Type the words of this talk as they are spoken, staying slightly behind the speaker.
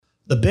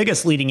The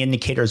biggest leading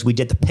indicators, we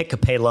did the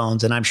pick-a-pay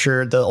loans, and I'm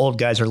sure the old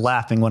guys are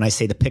laughing when I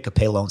say the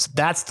pick-a-pay loans.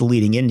 That's the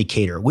leading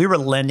indicator. We were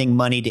lending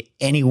money to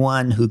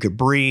anyone who could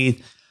breathe.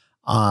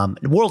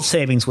 World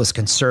Savings was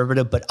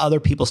conservative, but other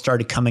people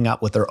started coming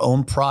up with their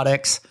own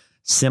products,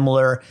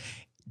 similar.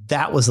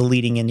 That was a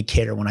leading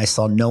indicator when I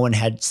saw no one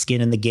had skin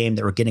in the game.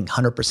 They were getting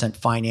 100%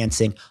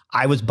 financing.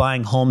 I was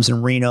buying homes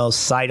in Reno,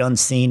 sight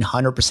unseen,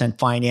 100%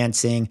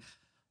 financing.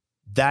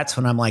 That's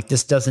when I'm like,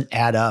 this doesn't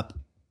add up.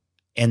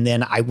 And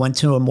then I went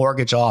to a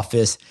mortgage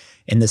office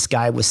and this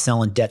guy was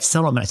selling debt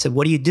settlement. I said,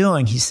 what are you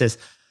doing? He says,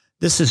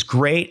 this is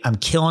great. I'm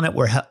killing it.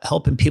 We're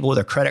helping people with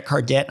their credit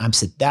card debt. And I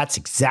said, that's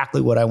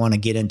exactly what I want to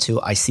get into.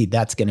 I see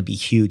that's going to be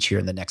huge here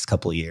in the next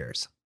couple of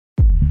years.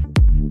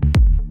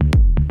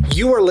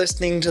 You are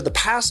listening to the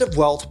Passive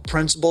Wealth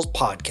Principles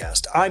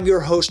Podcast. I'm your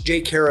host,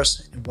 Jake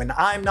Harris. And when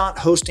I'm not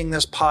hosting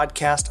this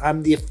podcast,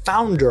 I'm the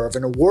founder of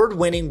an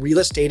award-winning real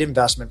estate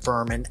investment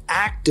firm and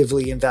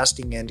actively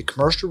investing into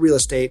commercial real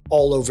estate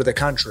all over the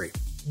country.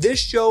 This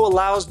show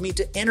allows me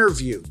to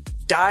interview,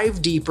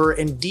 dive deeper,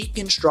 and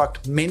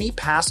deconstruct many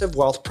passive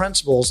wealth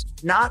principles,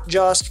 not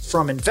just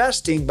from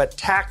investing, but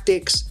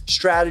tactics,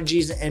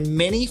 strategies, and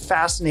many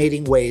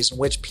fascinating ways in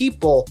which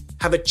people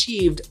have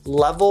achieved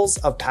levels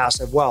of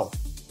passive wealth.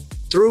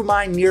 Through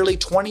my nearly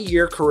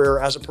 20-year career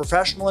as a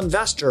professional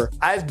investor,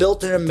 I've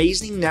built an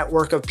amazing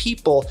network of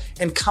people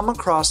and come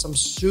across some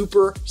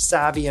super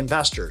savvy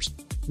investors.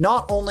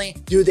 Not only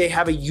do they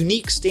have a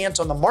unique stance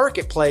on the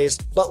marketplace,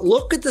 but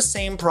look at the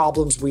same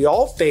problems we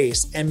all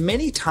face and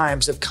many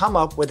times have come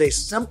up with a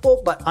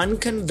simple but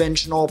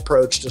unconventional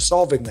approach to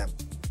solving them.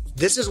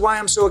 This is why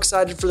I'm so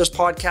excited for this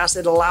podcast.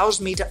 It allows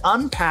me to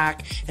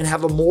unpack and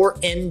have a more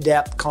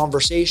in-depth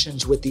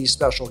conversations with these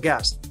special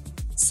guests.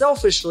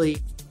 Selfishly,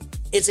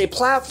 it's a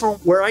platform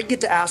where I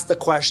get to ask the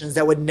questions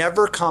that would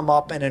never come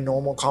up in a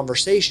normal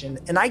conversation,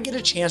 and I get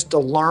a chance to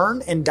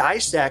learn and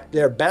dissect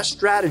their best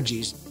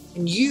strategies,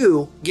 and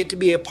you get to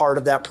be a part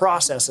of that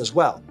process as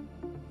well.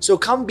 So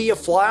come be a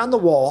fly on the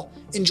wall,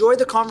 enjoy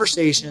the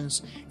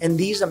conversations, and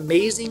these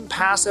amazing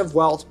passive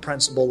wealth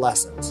principle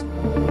lessons.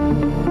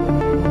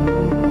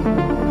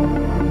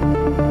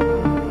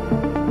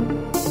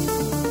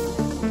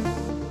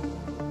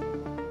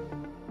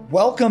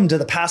 Welcome to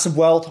the Passive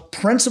Wealth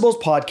Principles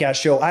Podcast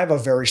Show. I have a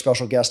very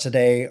special guest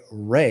today,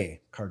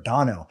 Ray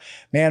Cordano.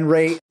 Man,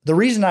 Ray, the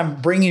reason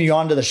I'm bringing you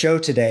onto the show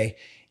today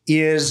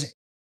is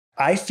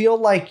I feel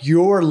like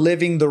you're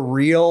living the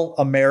real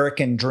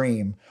American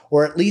dream,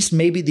 or at least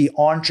maybe the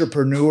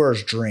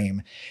entrepreneur's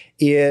dream,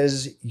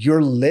 is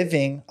you're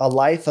living a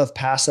life of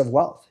passive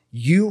wealth.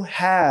 You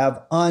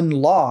have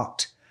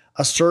unlocked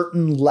a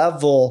certain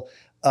level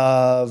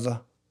of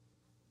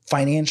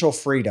financial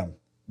freedom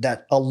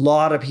that a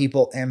lot of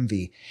people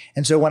envy.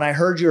 And so when I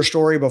heard your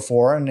story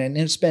before, and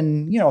it's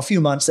been, a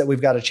few months that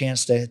we've got a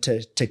chance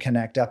to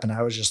connect up, and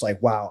I was just like,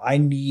 wow, I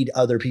need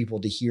other people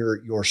to hear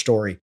your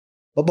story.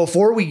 But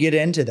before we get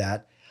into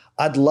that,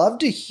 I'd love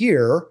to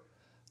hear,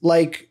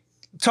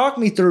 talk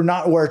me through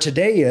not where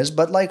today is,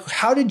 but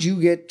how did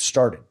you get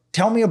started?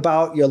 Tell me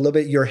about a little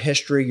bit your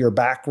history, your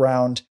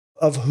background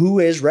of who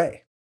is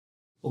Ray.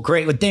 Well,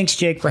 great. Well, thanks,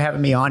 Jake, for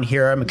having me on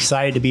here. I'm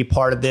excited to be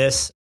part of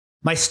this.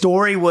 My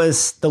story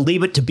was the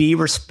Leave It to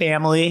Beavers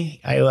family.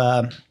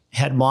 I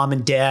had mom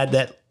and dad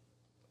that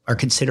are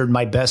considered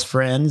my best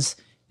friends,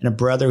 and a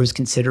brother who's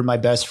considered my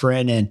best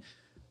friend. And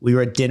we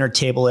were at dinner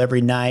table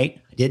every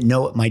night. I didn't know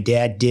what my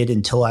dad did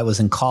until I was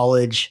in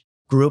college.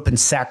 Grew up in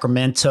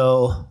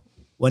Sacramento,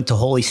 went to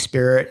Holy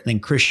Spirit and then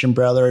Christian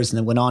Brothers, and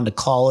then went on to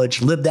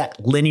college, lived that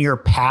linear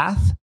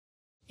path,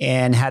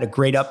 and had a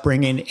great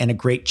upbringing and a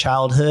great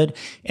childhood,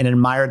 and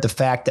admired the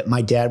fact that my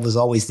dad was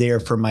always there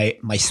for my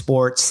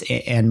sports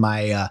and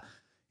my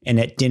and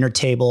at dinner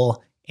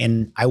table.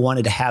 And I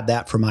wanted to have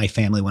that for my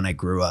family when I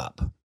grew up.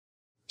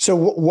 So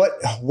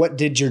what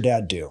did your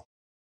dad do?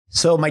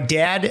 So my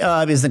dad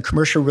is in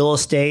commercial real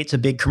estate. It's a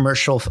big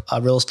commercial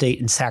real estate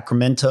in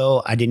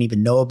Sacramento. I didn't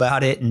even know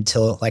about it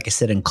until, like I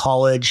said, in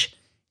college.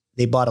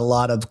 They bought a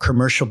lot of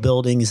commercial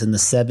buildings in the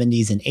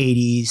 70s and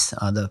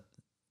 80s.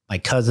 My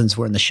cousins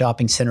were in the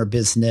shopping center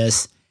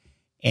business,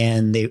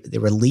 and they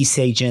were lease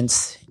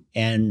agents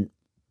and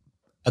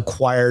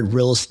acquired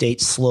real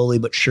estate slowly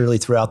but surely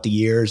throughout the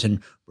years,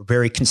 and were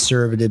very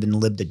conservative and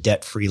lived a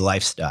debt-free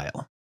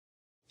lifestyle.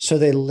 So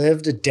they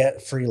lived a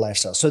debt-free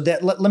lifestyle. So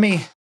that let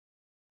me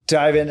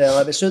dive into that a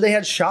little bit. So they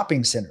had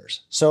shopping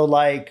centers. So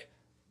like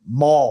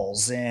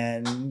malls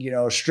and,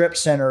 strip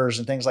centers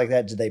and things like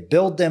that. Did they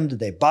build them? Did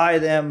they buy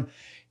them?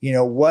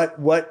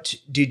 What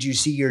did you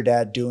see your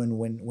dad doing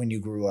when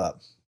you grew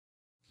up?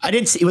 I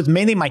didn't see, it was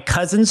mainly my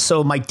cousins.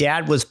 So my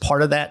dad was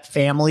part of that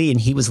family and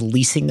he was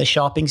leasing the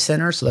shopping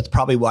center. So that's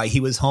probably why he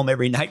was home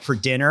every night for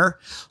dinner.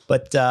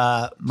 But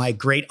my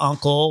great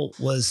uncle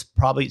was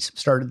probably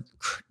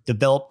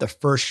developed the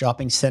first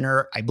shopping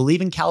center, I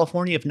believe in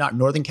California, if not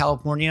Northern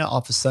California,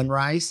 off of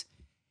Sunrise.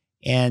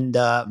 And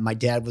my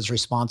dad was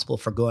responsible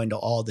for going to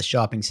all the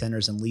shopping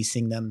centers and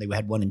leasing them. They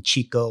had one in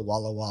Chico,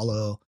 Walla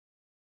Walla,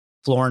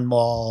 Florin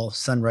Mall,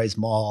 Sunrise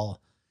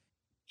Mall.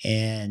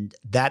 And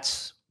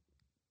that's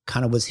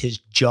kind of was his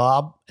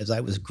job as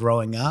I was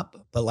growing up.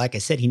 But like I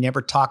said, he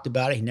never talked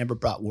about it. He never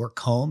brought work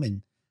home,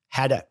 and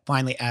had to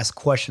finally ask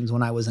questions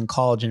when I was in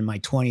college and in my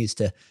 20s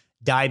to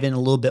dive in a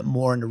little bit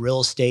more into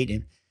real estate,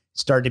 and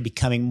started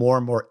becoming more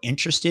and more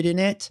interested in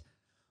it.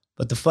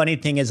 But the funny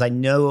thing is, I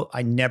know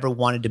I never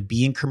wanted to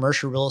be in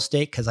commercial real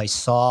estate because I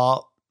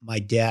saw my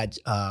dad,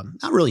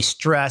 not really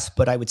stressed,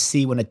 but I would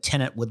see when a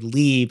tenant would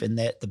leave and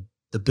that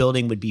the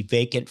building would be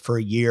vacant for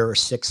a year or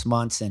 6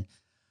 months. And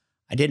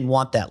I didn't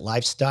want that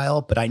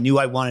lifestyle, but I knew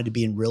I wanted to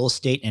be in real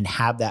estate and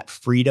have that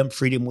freedom.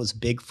 Freedom was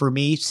big for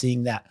me,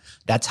 seeing that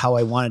that's how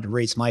I wanted to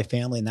raise my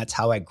family, and that's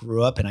how I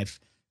grew up. And I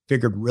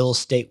figured real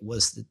estate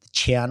was the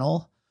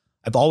channel.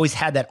 I've always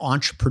had that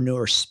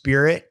entrepreneur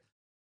spirit.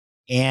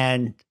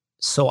 And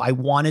so I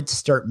wanted to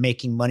start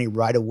making money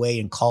right away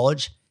in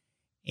college.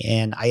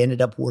 And I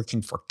ended up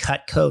working for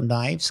Cutco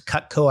Knives.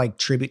 Cutco, I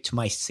attribute to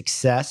my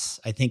success.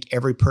 I think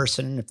every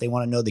person, if they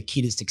want to know the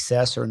key to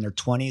success or in their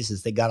 20s,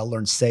 is they got to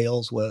learn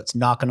sales, whether it's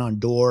knocking on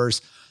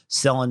doors,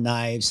 selling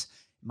knives.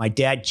 My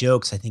dad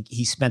jokes, I think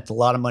he spent a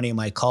lot of money in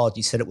my college.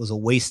 He said it was a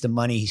waste of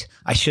money.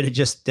 I should have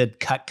just did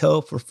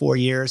Cutco for 4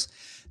 years.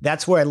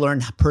 That's where I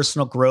learned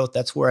personal growth.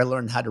 That's where I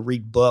learned how to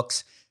read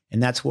books.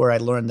 And that's where I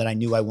learned that I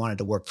knew I wanted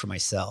to work for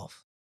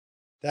myself.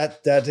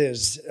 That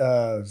is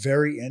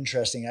very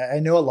interesting. I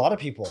know a lot of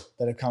people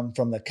that have come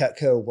from the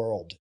Cutco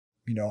world.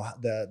 You know,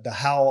 the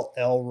Howell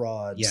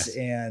Elrods, Yes.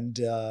 and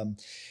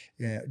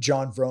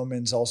John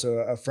Vroman's also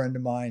a friend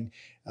of mine.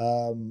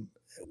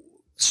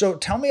 So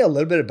tell me a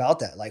little bit about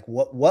that. Like,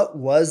 what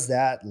was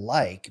that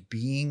like,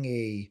 being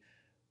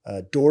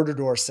a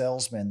door-to-door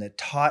salesman that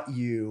taught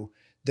you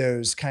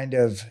those kind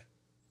of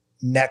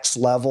next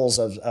levels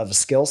of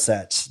skill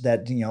sets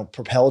that, you know,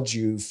 propelled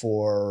you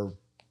for,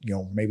 you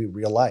know, maybe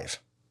real life?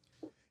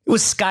 It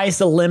was sky's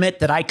the limit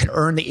that I could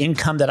earn the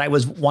income that I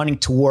was wanting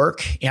to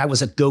work. I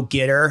was a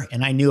go-getter,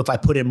 and I knew if I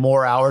put in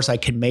more hours, I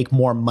could make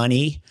more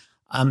money.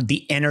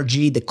 The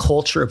energy, the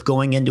culture of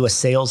going into a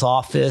sales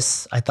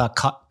office, I thought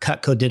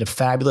Cutco did a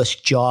fabulous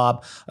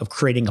job of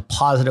creating a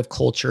positive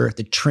culture.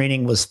 The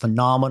training was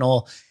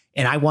phenomenal,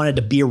 and I wanted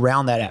to be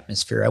around that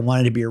atmosphere. I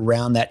wanted to be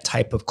around that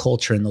type of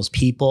culture and those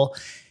people.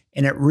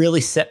 And it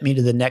really set me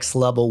to the next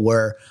level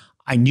where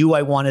I knew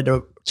I wanted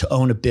to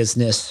own a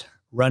business,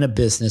 run a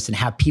business, and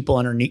have people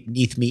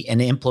underneath me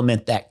and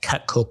implement that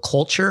Cutco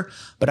culture.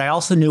 But I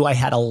also knew I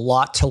had a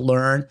lot to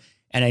learn,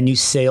 and I knew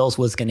sales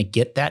was going to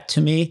get that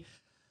to me.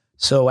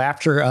 So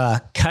after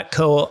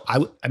Cutco,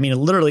 I mean, it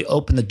literally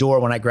opened the door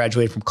when I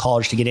graduated from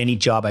college to get any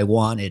job I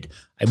wanted.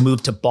 I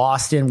moved to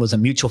Boston, was a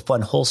mutual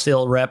fund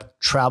wholesale rep,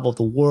 traveled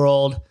the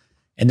world,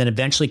 and then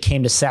eventually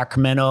came to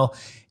Sacramento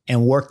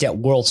and worked at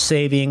World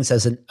Savings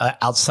as an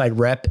outside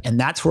rep. And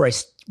that's where I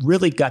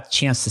really got the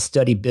chance to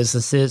study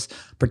businesses,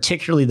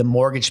 particularly the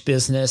mortgage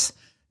business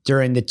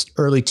during the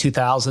early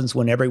 2000s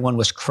when everyone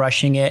was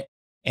crushing it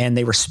and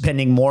they were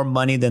spending more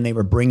money than they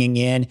were bringing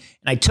in.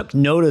 And I took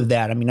note of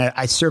that. I mean,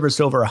 I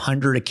serviced over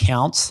 100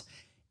 accounts,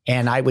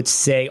 and I would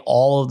say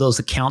all of those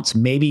accounts,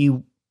 maybe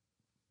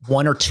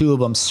one or two of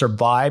them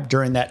survived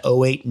during that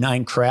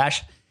 08-09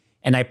 crash.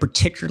 And I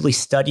particularly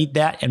studied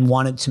that and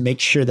wanted to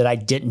make sure that I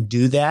didn't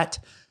do that.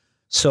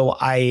 So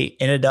I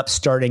ended up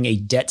starting a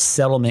debt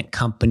settlement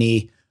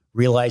company,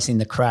 realizing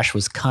the crash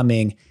was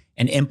coming,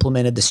 and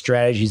implemented the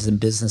strategies and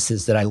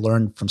businesses that I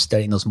learned from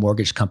studying those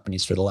mortgage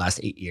companies for the last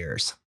 8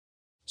 years.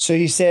 So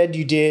you said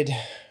you did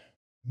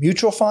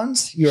mutual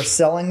funds, you're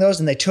selling those,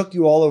 and they took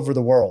you all over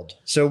the world.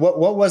 So what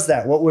was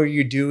that? What were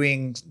you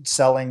doing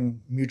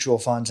selling mutual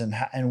funds,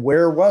 and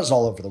where was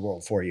all over the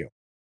world for you?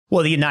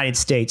 Well, the United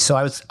States.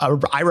 So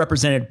I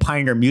represented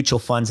Pioneer Mutual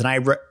Funds, and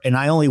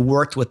I only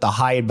worked with the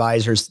high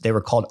advisors. They were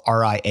called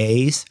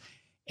RIAs,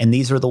 and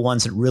these were the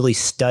ones that really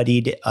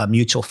studied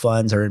mutual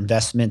funds or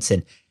investments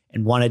and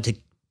wanted to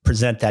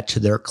present that to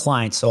their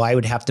clients. So I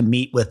would have to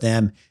meet with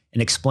them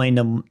and explain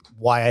to them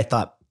why I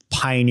thought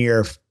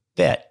Pioneer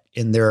fit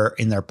in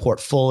their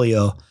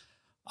portfolio.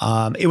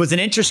 It was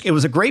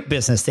a great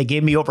business. They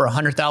gave me over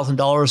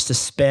 $100,000 to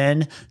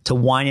spend to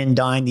wine and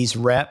dine these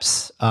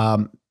reps.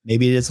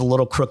 Maybe it is a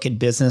little crooked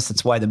business.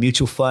 That's why the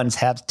mutual funds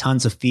have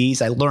tons of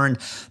fees. I learned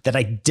that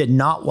I did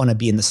not want to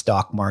be in the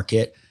stock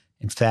market.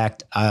 In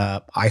fact,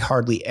 I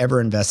hardly ever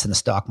invest in the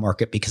stock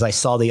market because I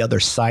saw the other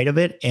side of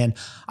it, and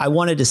I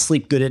wanted to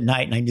sleep good at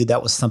night. And I knew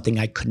that was something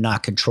I could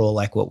not control,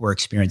 like what we're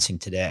experiencing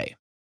today.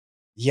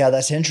 Yeah,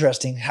 that's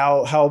interesting.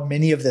 How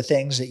many of the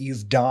things that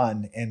you've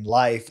done in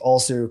life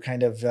also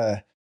kind of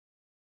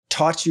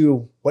taught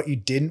you what you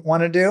didn't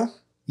want to do,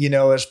 you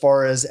know, as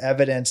far as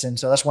evidence. And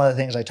so that's one of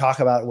the things I talk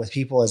about with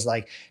people is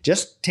like,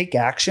 just take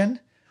action.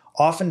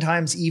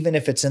 Oftentimes, even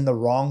if it's in the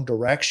wrong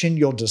direction,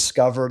 you'll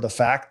discover the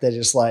fact that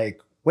it's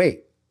like,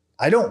 wait,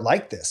 I don't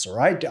like this, or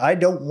I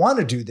don't want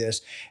to do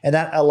this. And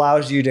that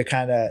allows you to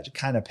kind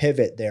of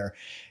pivot there.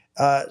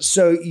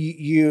 So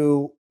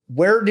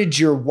where did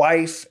your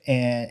wife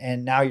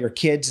and now your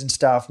kids and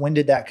stuff, when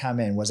did that come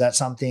in? Was that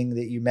something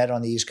that you met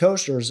on the East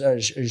Coast, or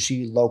is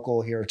she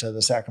local here to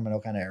the Sacramento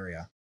kind of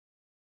area?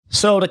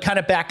 So to kind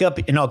of back up,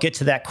 and I'll get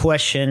to that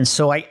question.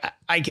 So I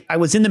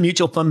was in the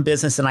mutual fund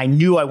business and I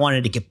knew I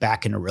wanted to get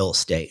back into real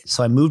estate.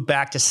 So I moved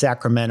back to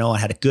Sacramento. I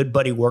had a good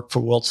buddy work for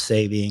World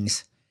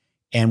Savings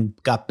and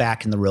got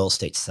back in the real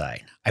estate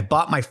side. I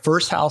bought my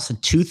first house in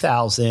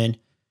 2000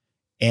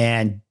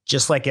 and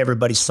just like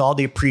everybody saw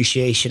the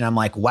appreciation. I'm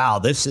like, wow,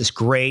 this is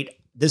great.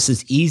 This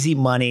is easy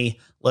money.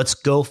 Let's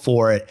go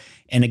for it.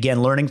 And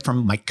again, learning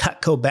from my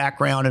Cutco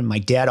background and my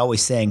dad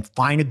always saying,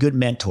 find a good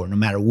mentor. No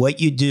matter what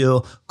you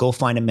do, go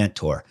find a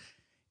mentor.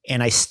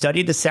 And I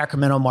studied the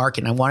Sacramento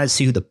market and I wanted to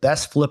see who the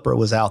best flipper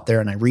was out there.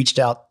 And I reached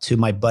out to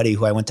my buddy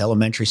who I went to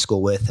elementary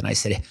school with. And I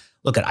said,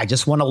 look, I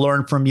just want to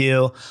learn from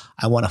you.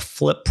 I want to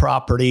flip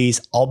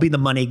properties. I'll be the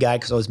money guy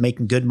because I was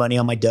making good money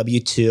on my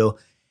W-2.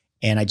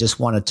 And I just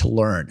wanted to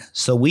learn.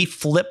 So we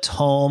flipped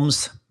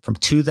homes from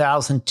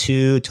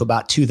 2002 to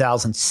about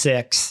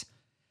 2006.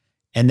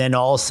 And then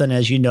all of a sudden,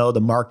 as you know, the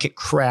market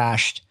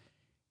crashed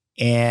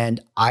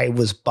and I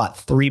was about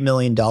 $3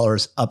 million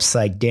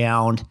upside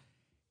down.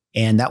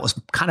 And that was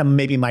kind of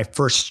maybe my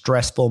first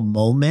stressful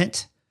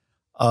moment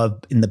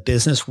in the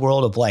business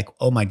world of like,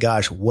 oh my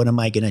gosh, what am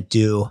I going to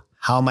do?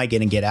 How am I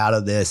going to get out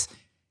of this?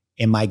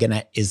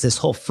 Is this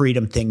whole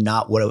freedom thing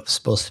not what it was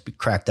supposed to be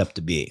cracked up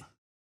to be?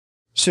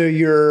 So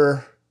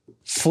you're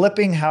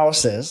flipping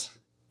houses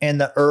in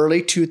the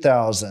early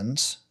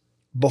 2000s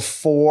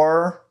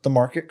before the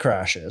market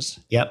crashes.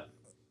 Yep.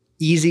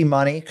 Easy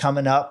money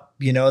coming up,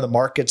 the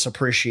market's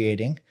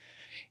appreciating.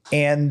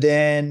 And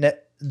then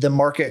the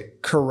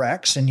market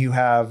corrects and you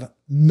have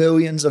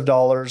millions of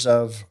dollars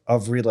of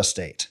real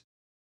estate.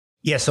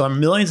 Yeah, so I'm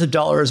millions of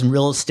dollars in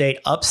real estate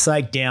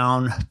upside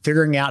down,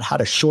 figuring out how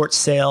to short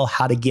sale,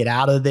 how to get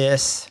out of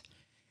this.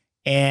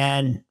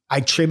 And I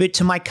attribute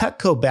to my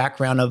Cutco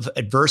background of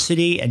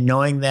adversity and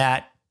knowing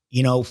that,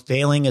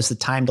 failing is the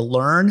time to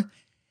learn.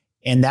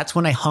 And that's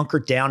when I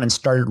hunkered down and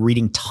started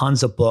reading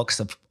tons of books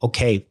of,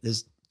 okay,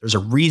 there's a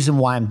reason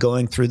why I'm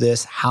going through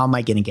this. How am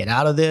I going to get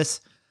out of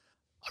this?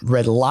 I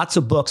read lots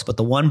of books, but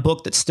the one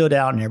book that stood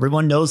out and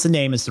everyone knows the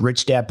name is The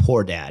Rich Dad,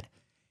 Poor Dad.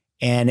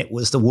 And it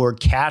was the word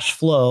cash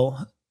flow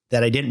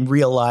that I didn't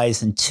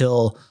realize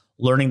until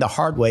learning the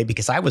hard way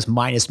because I was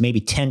minus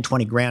maybe 10,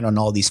 20 grand on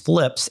all these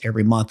flips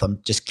every month.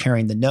 I'm just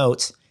carrying the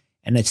notes.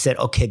 And it said,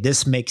 okay,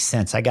 this makes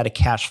sense. I got a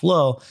cash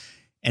flow.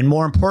 And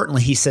more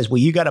importantly, he says, well,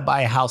 you got to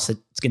buy a house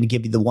that's going to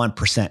give you the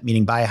 1%,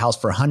 meaning buy a house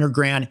for 100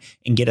 grand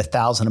and get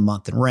 $1,000 a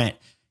month in rent.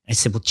 And I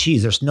said, well,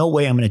 geez, there's no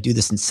way I'm going to do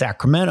this in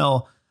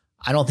Sacramento.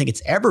 I don't think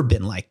it's ever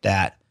been like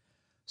that.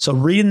 So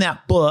reading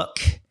that book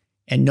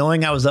and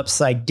knowing I was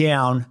upside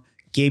down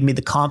gave me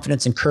the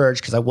confidence and courage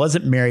because I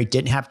wasn't married,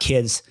 didn't have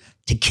kids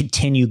to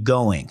continue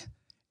going.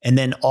 And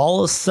then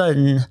all of a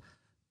sudden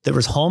there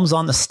was homes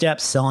on the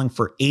steps selling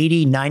for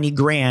 80, 90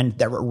 grand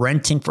that were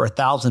renting for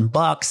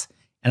 $1,000.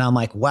 And I'm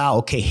like, wow,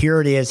 okay, here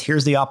it is.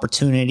 Here's the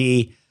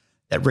opportunity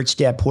that Rich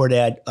Dad, Poor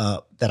Dad,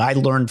 that I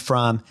learned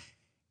from.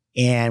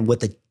 And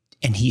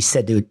he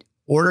said, dude, in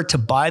order to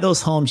buy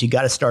those homes, you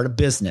got to start a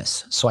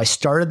business. So I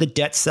started the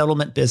debt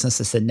settlement business.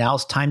 I said, now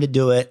it's time to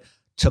do it.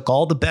 Took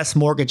all the best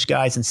mortgage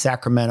guys in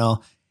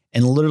Sacramento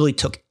and literally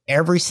took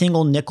every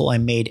single nickel I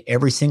made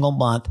every single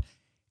month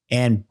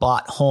and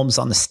bought homes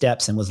on the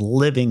steps and was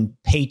living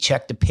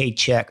paycheck to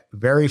paycheck,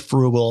 very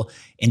frugal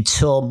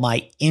until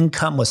my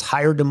income was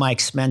higher than my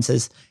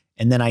expenses.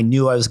 And then I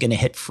knew I was going to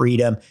hit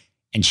freedom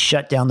and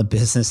shut down the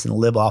business and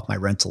live off my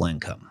rental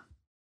income.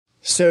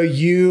 So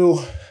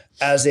you,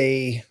 as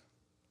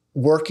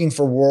working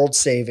for World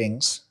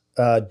Savings,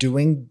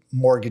 doing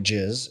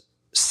mortgages,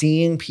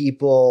 seeing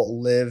people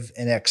live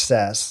in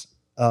excess,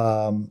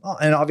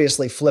 and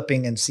obviously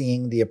flipping and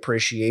seeing the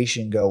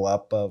appreciation go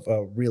up of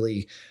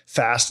really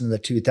fast in the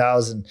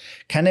 2000s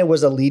kind of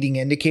was a leading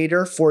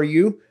indicator for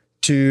you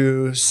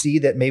to see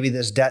that maybe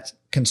this debt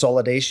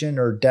consolidation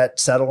or debt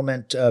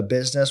settlement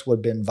business would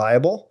have been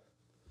viable?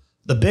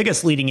 The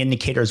biggest leading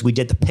indicator is we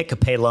did the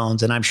pick-a-pay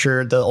loans, and I'm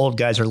sure the old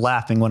guys are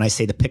laughing when I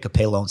say the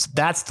pick-a-pay loans.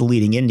 That's the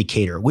leading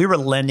indicator. We were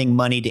lending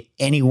money to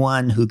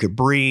anyone who could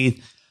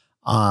breathe.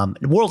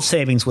 World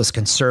Savings was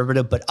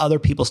conservative, but other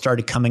people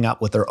started coming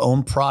up with their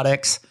own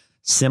products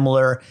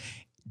similar.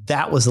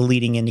 That was a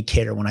leading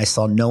indicator when I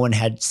saw no one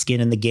had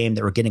skin in the game.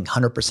 They were getting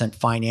 100%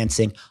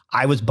 financing.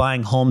 I was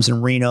buying homes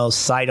in Reno,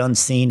 sight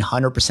unseen,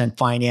 100%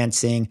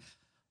 financing.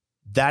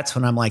 That's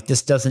when I'm like,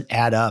 this doesn't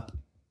add up.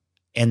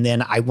 And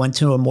then I went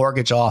to a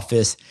mortgage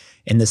office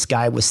and this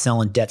guy was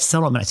selling debt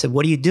settlement. I said,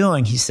 what are you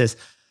doing? He says,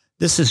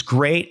 this is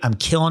great. I'm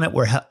killing it.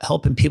 We're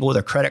helping people with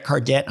their credit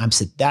card debt. And I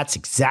said, that's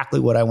exactly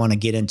what I want to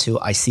get into.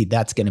 I see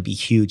that's going to be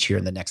huge here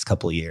in the next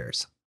couple of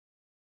years.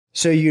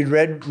 So you'd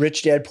read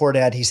Rich Dad, Poor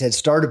Dad. He said,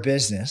 start a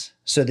business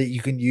so that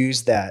you can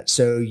use that.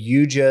 So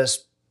you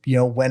just,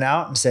 went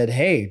out and said,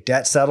 hey,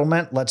 debt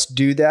settlement, let's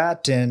do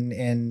that.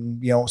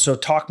 And so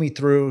talk me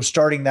through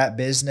starting that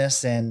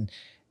business and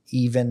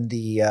even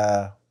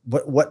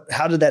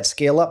how did that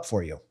scale up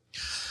for you?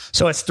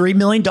 So it's $3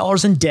 million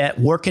in debt,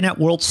 working at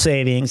World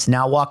Savings.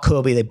 Now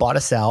Wachovia, they bought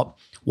us out.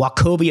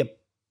 Wachovia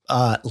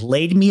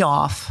laid me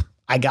off.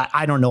 I got,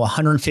 I don't know,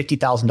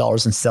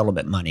 $150,000 in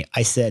settlement money.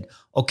 I said,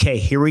 okay,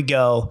 here we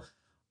go.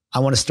 I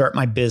want to start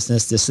my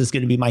business. This is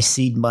going to be my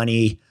seed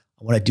money.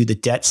 I want to do the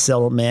debt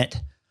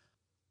settlement.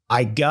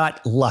 I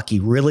got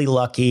lucky, really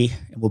lucky.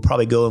 And we'll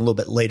probably go a little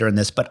bit later in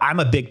this, but I'm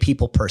a big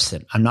people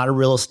person. I'm not a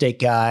real estate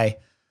guy.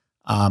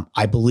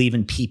 I believe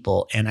in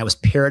people. And I was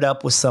paired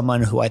up with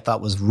someone who I thought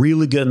was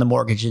really good in the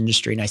mortgage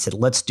industry. And I said,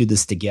 let's do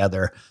this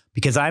together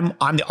because I'm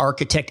the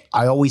architect.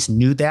 I always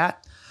knew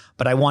that,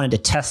 but I wanted to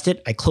test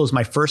it. I closed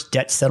my first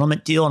debt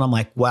settlement deal and I'm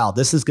like, wow,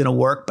 this is going to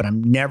work, but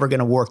I'm never going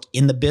to work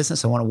in the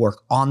business. I want to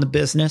work on the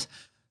business.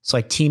 So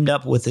I teamed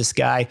up with this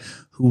guy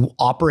who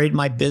operated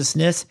my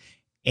business.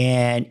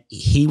 And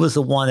he was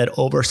the one that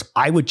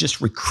I would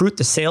just recruit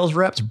the sales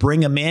reps,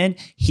 bring them in.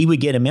 He would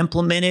get them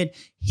implemented.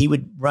 He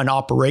would run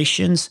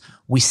operations.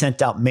 We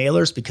sent out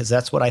mailers because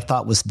that's what I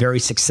thought was very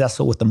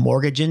successful with the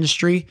mortgage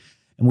industry.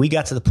 And we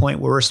got to the point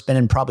where we're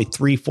spending probably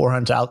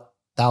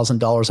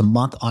 $300,000-$400,000 a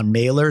month on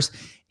mailers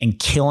and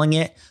killing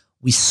it.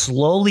 We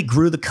slowly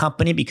grew the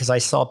company because I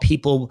saw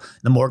people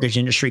in the mortgage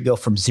industry go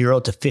from 0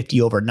 to 50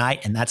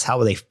 overnight, and that's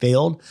how they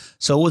failed.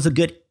 So it was a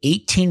good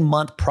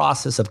 18-month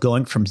process of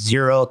going from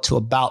 0 to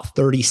about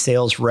 30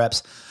 sales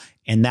reps.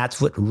 And that's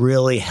what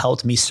really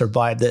helped me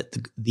survive the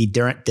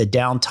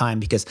downtime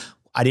because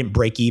I didn't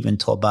break even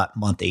until about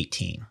month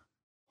 18.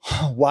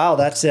 Wow.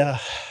 That's, man,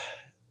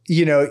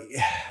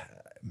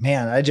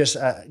 I just,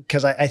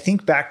 cause I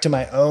think back to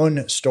my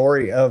own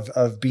story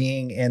of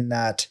being in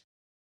that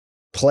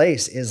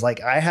place is like,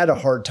 I had a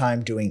hard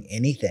time doing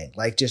anything,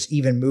 like just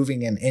even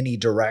moving in any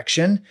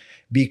direction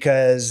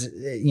because,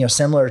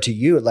 similar to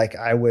you, like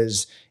I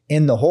was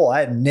in the hole.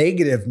 I had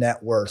negative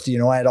net worth,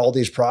 I had all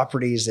these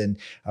properties and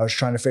I was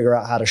trying to figure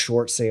out how to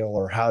short sale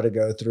or how to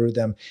go through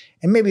them.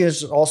 And maybe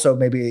it's also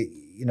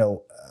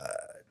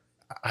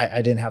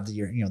I didn't have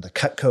the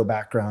Cutco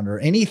background or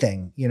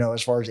anything,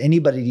 as far as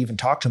anybody to even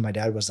talk to. My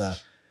dad was a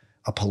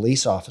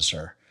police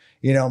officer.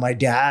 My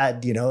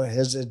dad,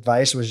 his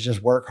advice was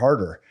just work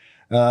harder.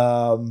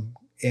 So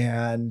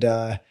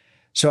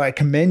I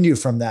commend you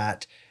from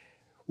that.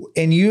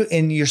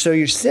 So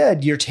you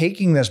said you're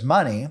taking this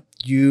money,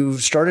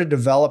 you've started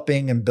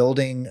developing and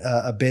building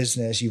a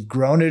business. You've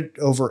grown it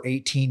over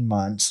 18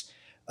 months.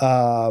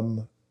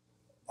 You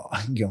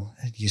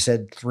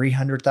said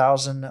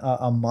 300,000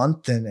 a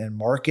month in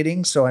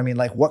marketing. So, I mean,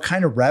 like what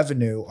kind of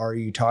revenue are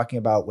you talking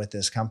about with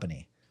this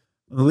company?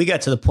 We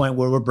got to the point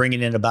where we're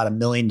bringing in about $1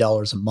 million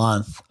a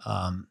month.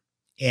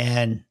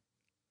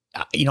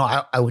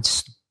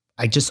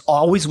 I just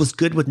always was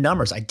good with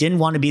numbers. I didn't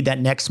want to be that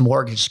next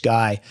mortgage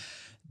guy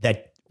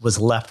that was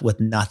left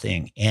with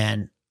nothing.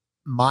 And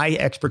my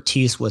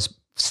expertise was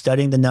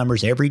studying the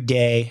numbers every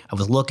day. I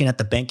was looking at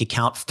the bank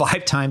account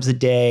 5 times a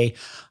day.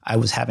 I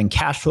was having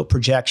cash flow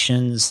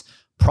projections,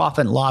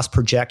 profit and loss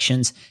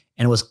projections,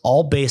 and it was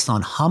all based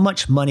on how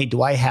much money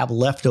do I have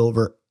left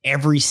over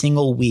every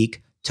single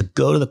week to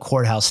go to the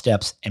courthouse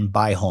steps and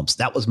buy homes.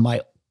 That was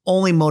my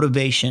only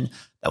motivation.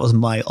 That was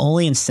my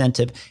only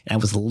incentive. And I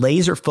was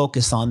laser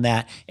focused on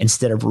that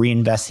instead of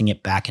reinvesting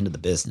it back into the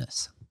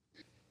business.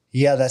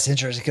 Yeah, that's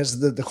interesting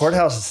because the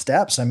courthouse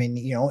steps, I mean,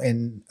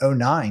 in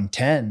 09,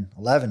 10,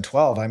 11,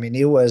 12, I mean,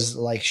 it was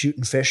like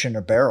shooting fish in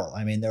a barrel.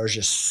 I mean, there was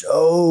just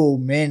so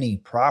many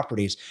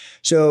properties.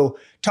 So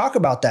talk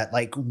about that.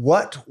 Like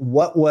what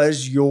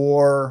was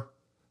your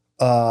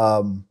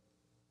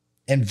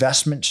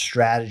investment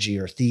strategy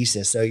or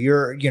thesis? So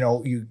you're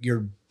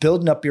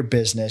building up your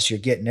business. You're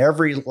getting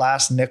every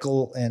last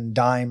nickel and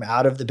dime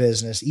out of the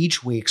business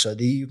each week so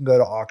that you can go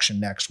to auction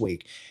next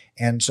week.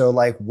 And so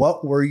like,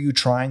 what were you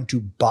trying to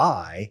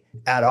buy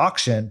at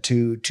auction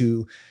to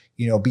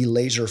be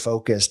laser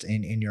focused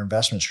in your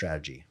investment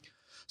strategy?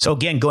 So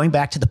again, going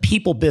back to the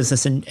people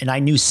business, and I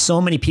knew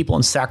so many people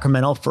in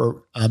Sacramento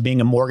for being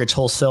a mortgage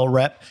wholesale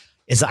rep,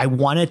 is I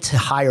wanted to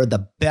hire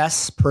the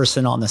best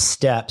person on the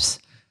steps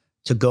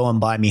to go and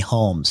buy me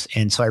homes.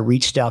 And so I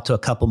reached out to a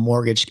couple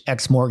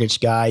ex-mortgage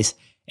guys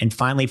and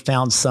finally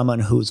found someone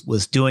who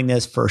was doing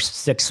this for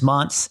 6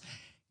 months,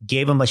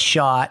 gave him a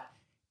shot,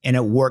 and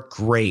it worked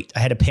great. I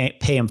had to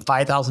pay him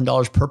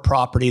 $5,000 per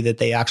property that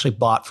they actually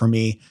bought for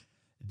me.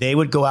 They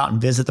would go out and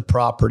visit the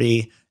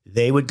property.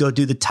 They would go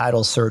do the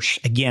title search.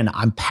 Again,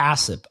 I'm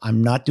passive.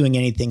 I'm not doing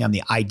anything. I'm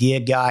the idea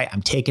guy.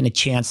 I'm taking a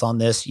chance on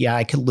this. Yeah,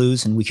 I could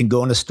lose, and we can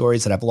go into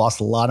stories that I've lost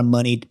a lot of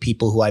money to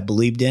people who I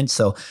believed in.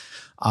 So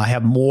I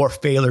have more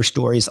failure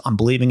stories on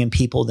believing in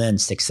people than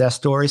success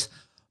stories.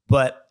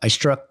 But I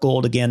struck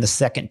gold again the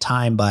second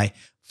time by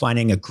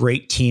finding a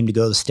great team to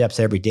go the steps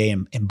every day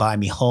and buy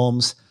me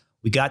homes.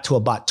 We got to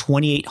about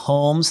 28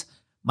 homes.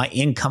 My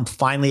income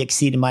finally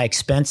exceeded my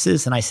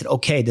expenses. And I said,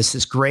 okay, this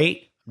is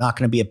great. I'm not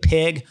going to be a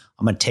pig.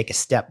 I'm going to take a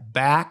step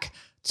back.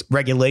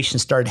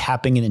 Regulations started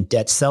happening in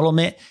debt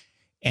settlement.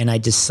 And I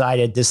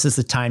decided this is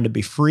the time to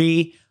be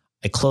free.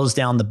 I closed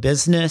down the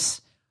business.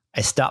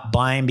 I stopped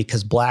buying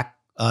because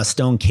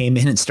Blackstone came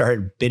in and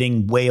started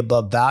bidding way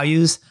above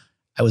values.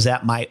 I was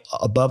at my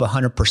above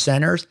 100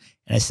 percenters.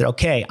 And I said,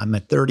 okay, I'm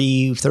at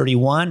 30,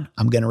 31.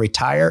 I'm going to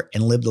retire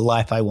and live the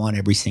life I want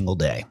every single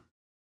day.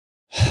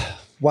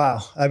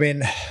 Wow. I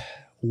mean,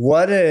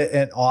 what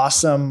an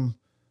awesome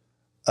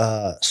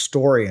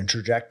story and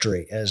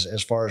trajectory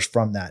as far as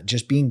from that,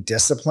 just being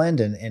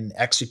disciplined and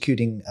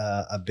executing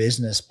a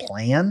business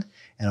plan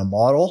and a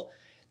model.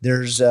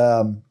 There's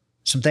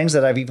some things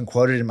that I've even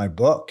quoted in my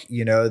book,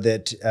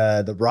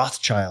 that the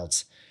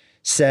Rothschilds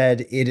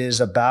said it is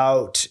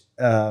about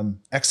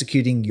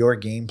executing your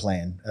game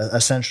plan.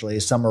 Essentially,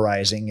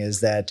 summarizing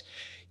is that,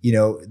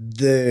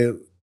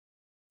 the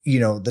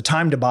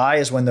time to buy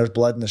is when there's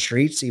blood in the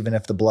streets, even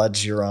if the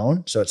blood's your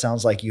own. So it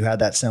sounds like you had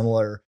that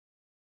similar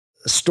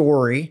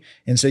story.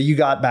 And so you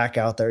got back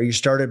out there, you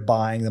started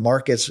buying, the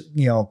market's,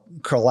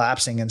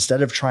 collapsing.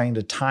 Instead of trying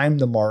to time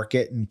the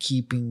market and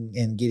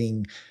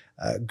getting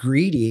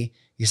greedy,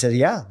 you said,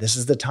 yeah, this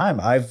is the time.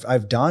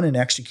 I've done and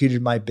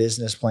executed my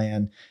business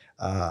plan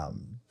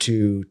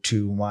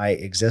to my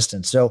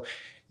existence. So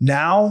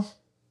now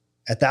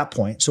at that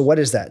point, so what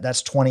is that?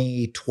 That's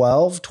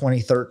 2012,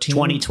 2013?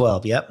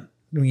 2012. Yep.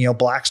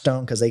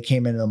 Blackstone, because they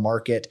came into the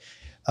market.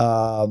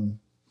 I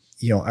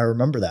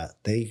remember that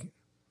it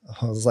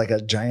was like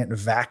a giant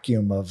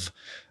vacuum of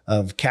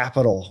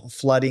capital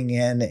flooding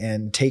in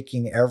and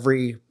taking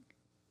every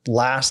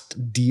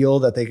last deal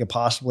that they could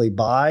possibly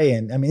buy.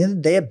 And I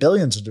mean, they have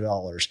billions of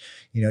dollars.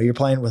 You're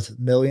playing with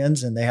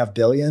millions and they have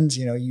billions,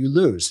 you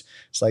lose.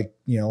 It's like,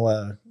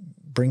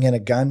 bring in a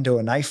gun to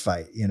a knife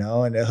fight,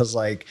 and it was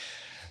like,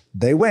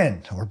 they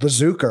win, or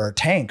bazooka or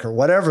tank or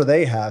whatever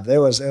they have. It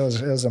was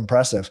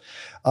impressive.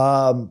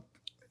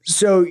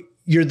 So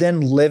you're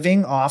then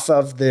living off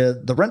of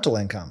the rental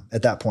income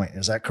at that point.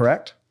 Is that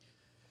correct?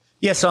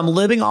 Yeah. So I'm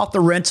living off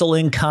the rental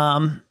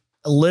income,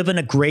 living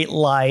a great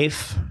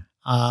life.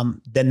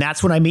 Then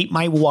that's when I meet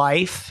my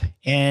wife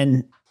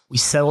and we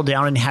settle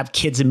down and have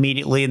kids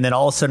immediately. And then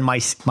all of a sudden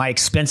my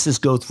expenses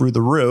go through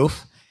the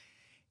roof.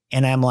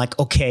 And I'm like,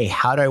 okay,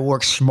 how do I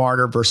work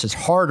smarter versus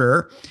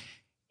harder?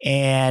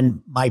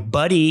 And my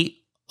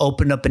buddy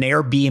opened up an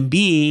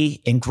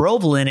Airbnb in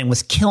Groveland and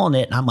was killing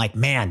it. And I'm like,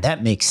 man,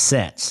 that makes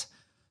sense.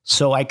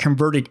 So I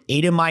converted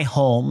 8 of my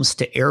homes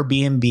to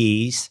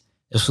Airbnbs.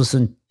 This was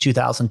in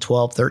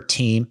 2012,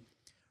 13.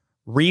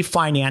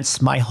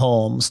 Refinanced my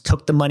homes,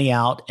 took the money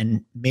out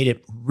and made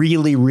it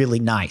really,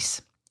 really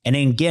nice. And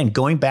then again,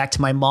 going back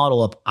to my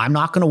model of I'm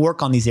not going to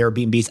work on these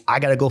Airbnbs. I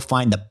got to go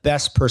find the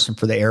best person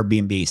for the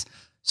Airbnbs.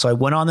 So I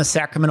went on the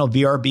Sacramento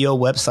VRBO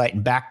website,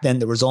 and back then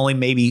there was only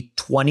maybe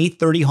 20,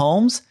 30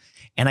 homes.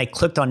 And I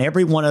clicked on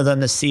every one of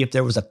them to see if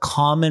there was a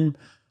common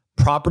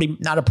property,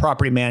 not a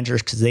property manager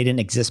because they didn't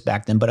exist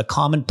back then, but a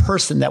common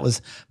person that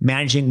was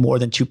managing more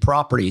than 2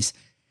 properties.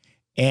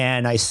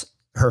 And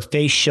her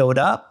face showed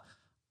up.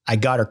 I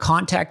got her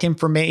contact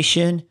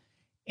information.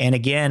 And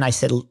again, I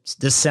said,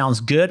 this sounds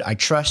good. I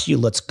trust you.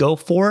 Let's go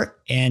for it.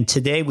 And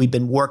today we've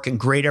been working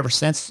great ever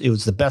since. It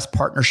was the best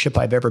partnership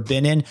I've ever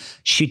been in.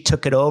 She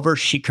took it over.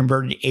 She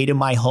converted 8 of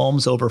my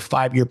homes over a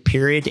 5-year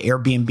period to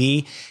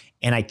Airbnb.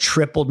 And I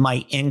tripled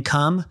my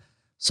income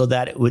so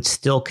that it would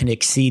still can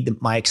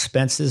exceed my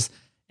expenses.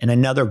 And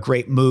another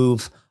great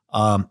move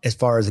as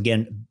far as,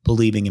 again,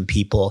 believing in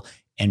people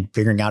and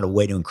figuring out a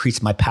way to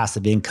increase my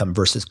passive income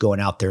versus going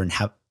out there and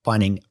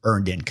finding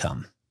earned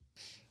income.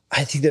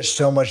 I think there's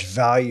so much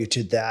value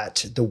to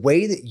that. The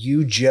way that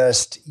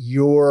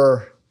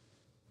your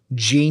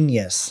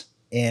genius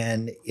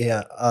and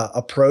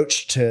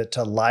approach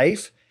to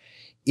life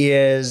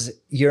is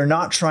you're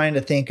not trying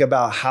to think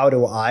about how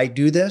do I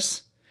do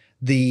this?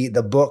 The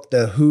book,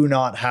 the who,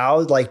 not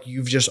how, like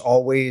you've just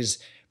always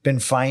been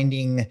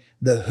finding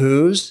the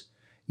who's,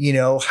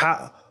 who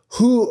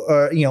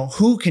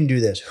can do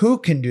this? Who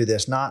can do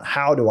this? Not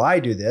how do I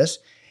do this?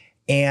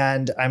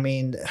 And I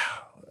mean,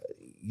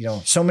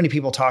 so many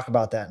people talk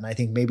about that. And I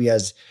think maybe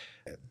as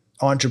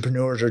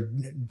entrepreneurs or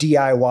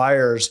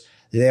DIYers,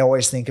 they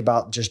always think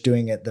about just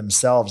doing it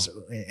themselves.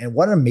 And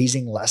what an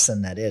amazing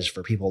lesson that is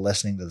for people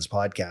listening to this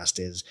podcast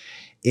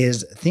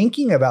is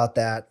thinking about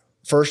that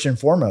first and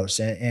foremost.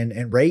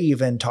 And Ray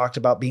even talked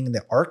about being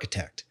the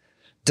architect,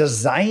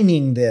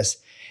 designing this.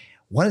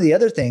 One of the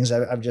other things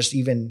I've just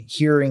even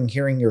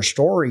hearing your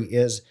story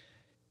is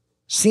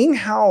seeing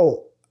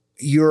how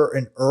you're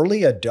an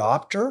early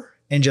adopter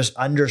and just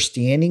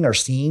understanding or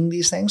seeing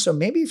these things. So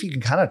maybe if you can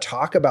kind of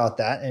talk about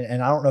that,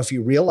 and I don't know if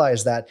you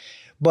realize that,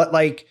 but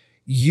like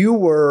you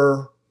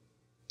were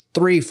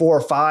 3,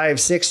 4, 5,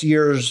 6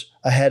 years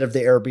ahead of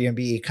the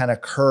Airbnb kind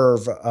of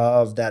curve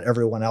of that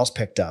everyone else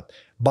picked up.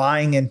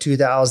 Buying in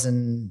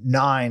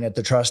 2009 at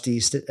the trustee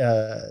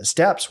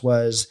steps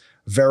was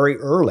very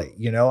early.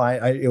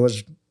 It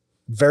was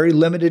very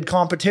limited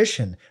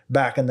competition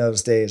back in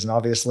those days. And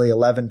obviously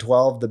 11,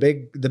 12, the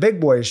big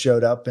boys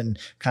showed up and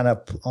kind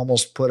of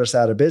almost put us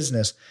out of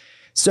business.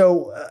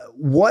 So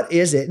what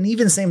is it? And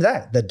even same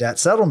that the debt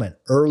settlement,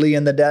 early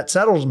in the debt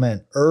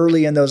settlement,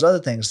 early in those other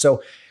things.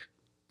 So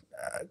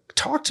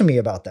talk to me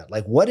about that.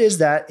 Like, what is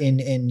that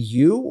in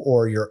you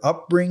or your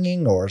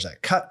upbringing, or is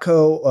that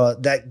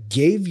Cutco that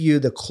gave you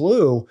the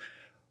clue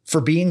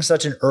for being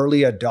such an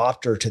early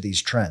adopter to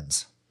these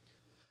trends?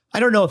 I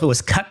don't know if it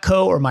was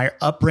Cutco or my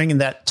upbringing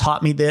that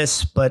taught me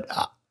this, but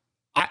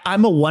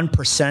I'm a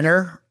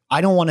 1%er.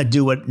 I don't want to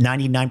do what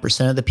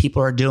 99% of the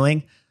people are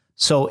doing.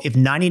 So if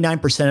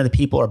 99% of the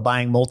people are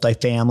buying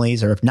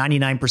multifamilies, or if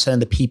 99% of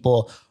the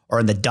people are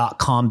in the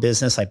 .com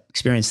business, I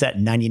experienced that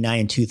in 99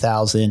 and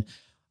 2000,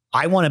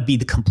 I want to be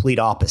the complete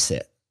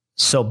opposite.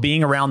 So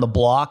being around the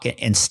block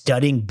and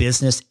studying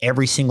business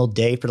every single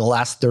day for the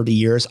last 30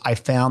 years, I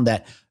found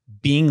that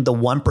being the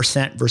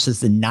 1% versus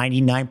the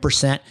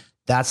 99%,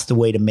 that's the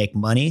way to make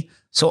money.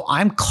 So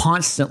I'm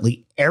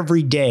constantly,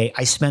 every day,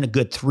 I spend a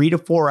good 3 to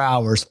 4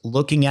 hours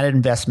looking at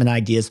investment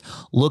ideas,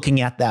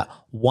 looking at that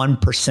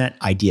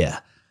 1%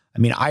 idea. I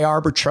mean, I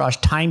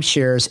arbitrage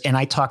timeshares and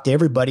I talk to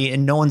everybody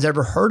and no one's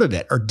ever heard of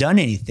it or done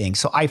anything.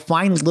 So I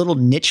find little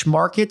niche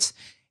markets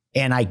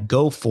and I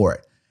go for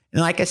it.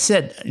 And like I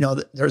said,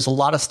 there's a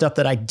lot of stuff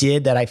that I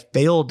did that I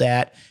failed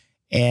at,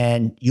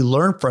 and you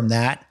learn from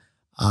that.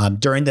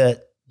 During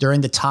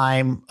the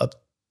time of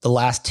the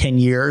last 10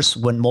 years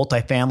when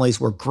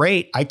multifamilies were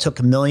great, I took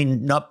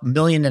 $1.5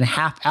 million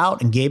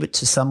out and gave it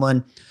to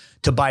someone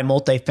to buy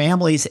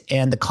multifamilies,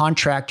 and the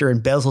contractor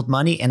embezzled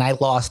money and I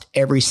lost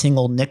every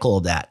single nickel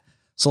of that.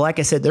 So like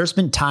I said, there's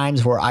been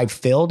times where I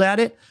failed at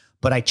it,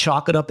 but I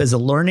chalk it up as a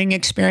learning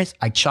experience.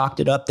 I chalked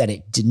it up that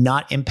it did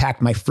not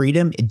impact my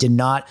freedom. It did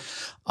not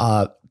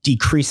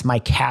decrease my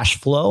cash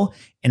flow.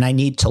 And I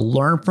need to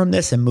learn from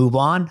this and move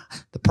on.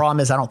 The problem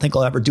is I don't think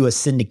I'll ever do a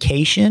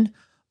syndication,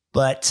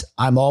 but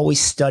I'm always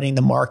studying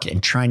the market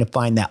and trying to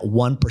find that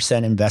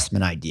 1%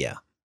 investment idea.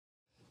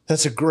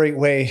 That's a great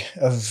way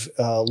of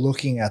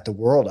looking at the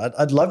world.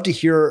 I'd love to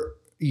hear,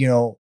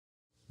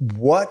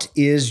 what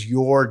is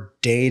your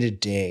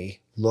day-to-day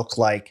look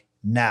like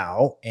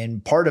now?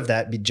 And part of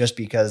that just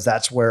because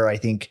that's where I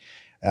think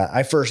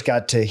I first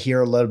got to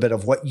hear a little bit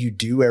of what you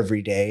do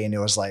every day. And it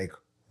was like,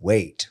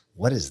 wait,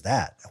 what is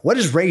that? What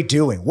is Ray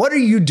doing? What are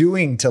you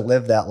doing to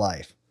live that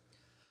life?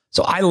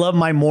 So I love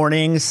my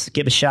mornings.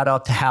 Give a shout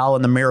out to Hal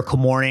in the Miracle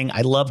Morning.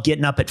 I love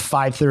getting up at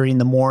 5:30 in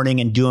the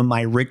morning and doing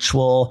my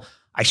ritual.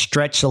 I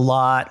stretch a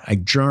lot. I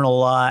journal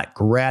a lot.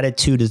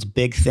 Gratitude is a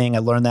big thing. I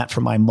learned that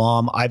from my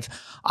mom. I've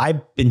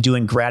been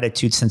doing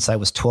gratitude since I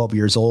was 12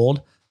 years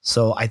old.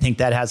 So I think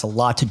that has a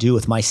lot to do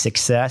with my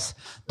success.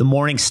 The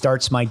morning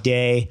starts my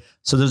day.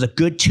 So there's a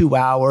good 2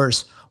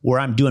 hours where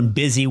I'm doing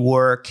busy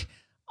work.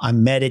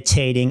 I'm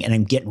meditating and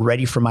I'm getting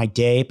ready for my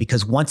day,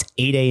 because once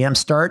 8 a.m.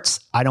 starts,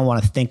 I don't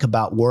want to think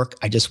about work.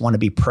 I just want to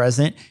be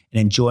present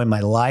and enjoy my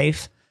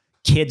life.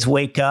 Kids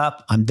wake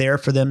up. I'm there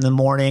for them in the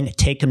morning,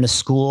 take them to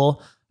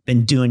school.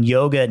 Been doing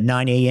yoga at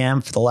 9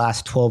 a.m. for the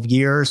last 12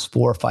 years,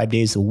 4 or 5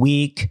 days a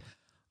week.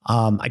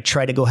 I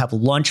try to go have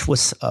lunch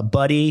with a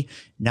buddy.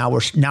 Now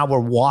we're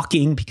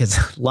walking because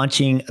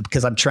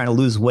I'm trying to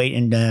lose weight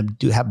and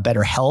have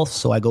better health.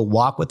 So I go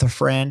walk with a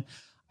friend.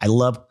 I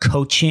love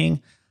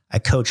coaching. I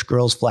coach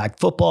girls flag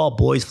football,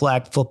 boys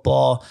flag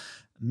football,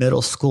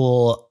 middle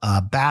school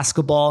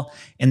basketball.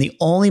 And the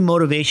only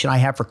motivation I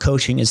have for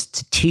coaching is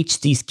to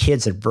teach these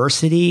kids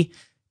adversity,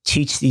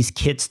 teach these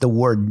kids the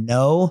word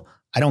no.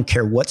 I don't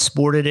care what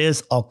sport it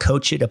is. I'll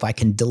coach it if I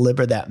can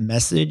deliver that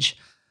message.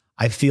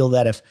 I feel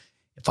that if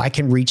I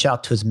can reach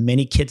out to as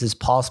many kids as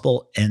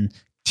possible and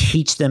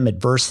teach them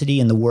adversity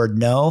and the word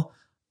no,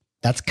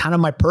 that's kind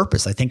of my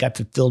purpose. I think I've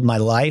fulfilled my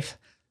life.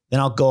 Then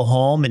I'll go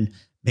home and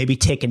maybe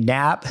take a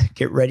nap,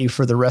 get ready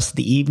for the rest of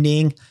the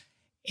evening,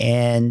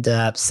 and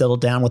settle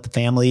down with the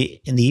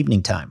family in the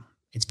evening time.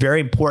 It's very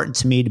important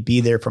to me to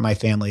be there for my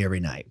family every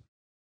night.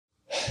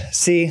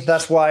 See,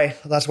 that's why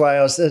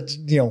I was,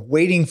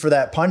 waiting for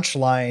that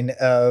punchline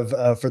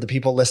for the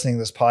people listening to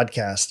this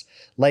podcast.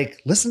 Like,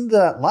 listen to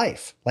that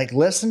life. Like,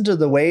 listen to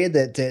the way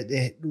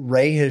that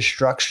Ray has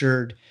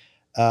structured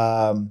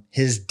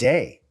his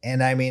day.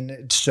 And I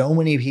mean, so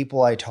many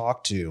people I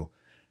talk to,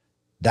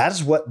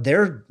 that's what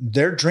their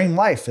dream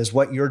life is.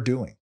 What you're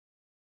doing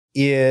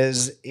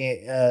is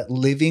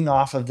living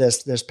off of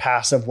this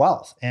passive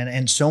wealth.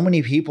 And so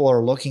many people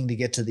are looking to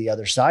get to the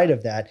other side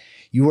of that.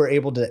 You were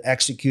able to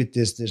execute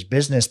this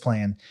business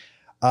plan.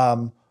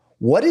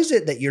 What is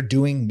it that you're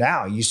doing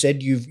now? You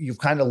said you've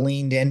kind of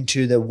leaned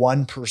into the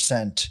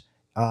 1%,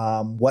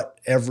 what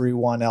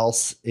everyone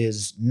else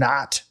is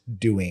not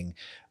doing.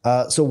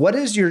 So what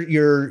is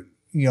your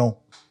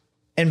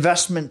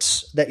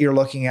investments that you're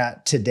looking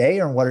at today,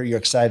 or what are you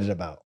excited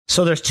about?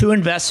 So there's 2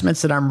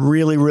 investments that I'm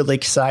really, really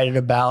excited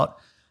about.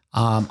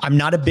 I'm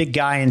not a big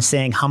guy in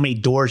saying how many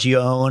doors you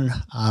own.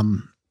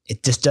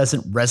 It just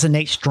doesn't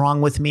resonate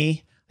strong with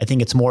me. I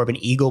think it's more of an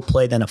ego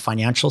play than a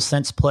financial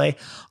sense play.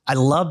 I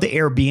love the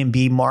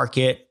Airbnb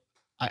market.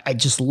 I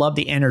just love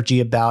the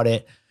energy about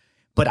it.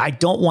 But I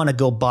don't want to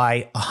go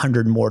buy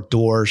 100 more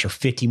doors or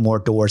 50 more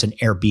doors and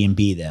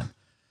Airbnb them.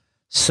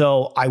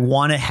 So I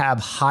want to have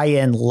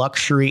high-end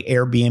luxury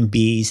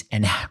Airbnbs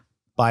and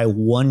buy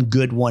one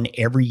good one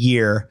every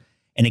year.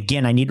 And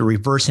again, I need to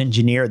reverse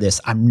engineer this.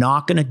 I'm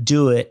not going to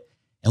do it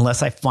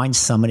unless I find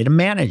somebody to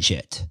manage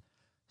it.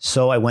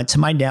 So I went to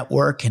my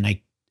network and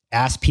I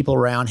asked people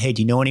around, hey,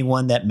 do you know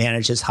anyone that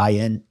manages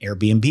high-end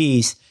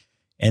Airbnbs?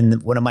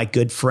 And one of my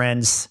good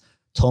friends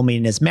told me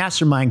in his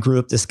mastermind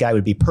group, this guy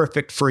would be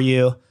perfect for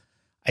you.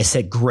 I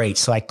said, great.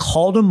 So I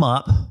called him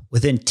up.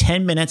 Within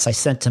 10 minutes, I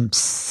sent him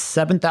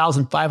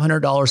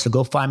 $7,500 to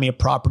go find me a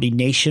property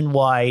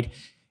nationwide.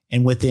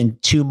 And within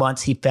 2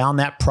 months, he found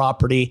that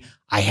property.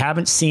 I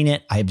haven't seen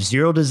it. I have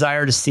zero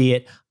desire to see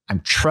it.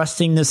 I'm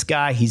trusting this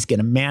guy. He's going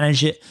to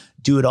manage it,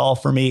 do it all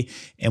for me.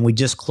 And we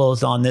just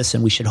closed on this,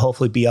 and we should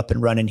hopefully be up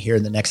and running here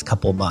in the next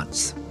couple of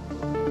months.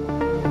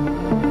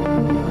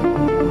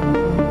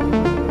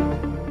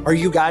 Are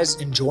you guys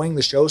enjoying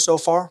the show so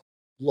far?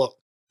 Look,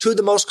 two of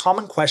the most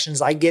common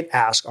questions I get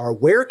asked are,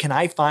 where can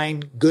I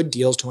find good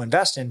deals to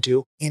invest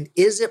into? And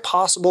is it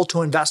possible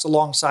to invest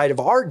alongside of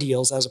our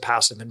deals as a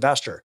passive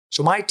investor?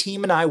 So my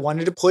team and I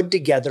wanted to put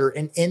together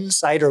an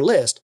insider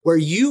list where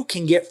you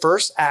can get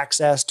first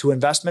access to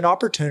investment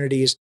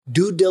opportunities,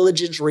 due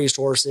diligence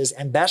resources,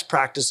 and best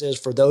practices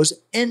for those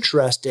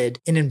interested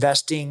in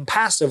investing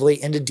passively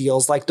into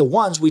deals like the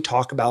ones we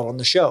talk about on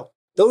the show.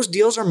 Those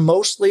deals are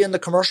mostly in the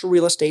commercial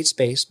real estate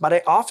space, but I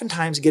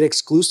oftentimes get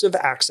exclusive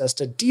access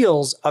to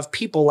deals of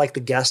people like the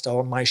guest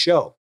on my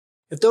show.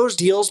 If those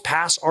deals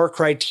pass our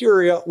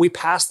criteria, we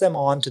pass them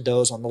on to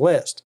those on the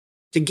list.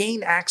 To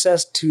gain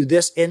access to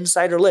this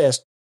insider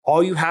list,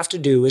 all you have to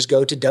do is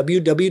go to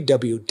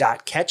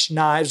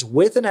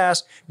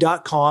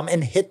www.catchkniveswithans.com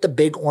and hit the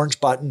big orange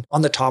button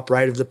on the top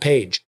right of the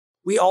page.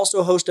 We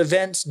also host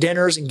events,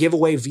 dinners, and give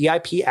away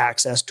VIP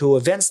access to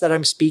events that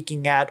I'm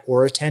speaking at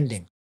or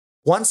attending.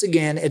 Once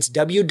again, it's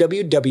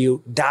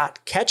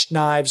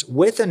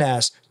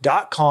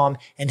www.catchkniveswithans.com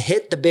and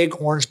hit the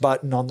big orange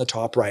button on the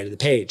top right of the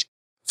page.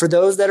 For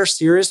those that are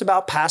serious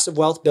about passive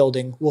wealth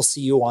building, we'll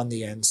see you on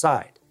the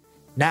inside.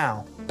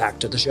 Now, back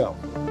to the show.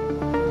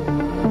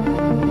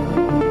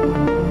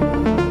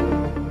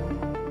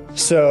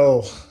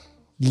 So,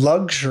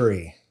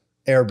 luxury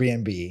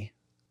Airbnb,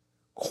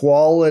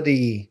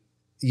 quality,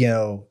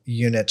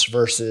 units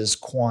versus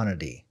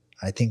quantity.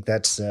 I think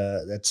that's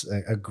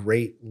a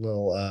great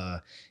little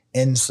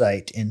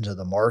insight into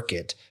the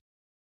market.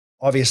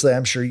 Obviously,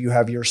 I'm sure you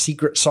have your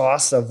secret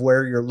sauce of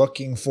where you're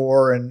looking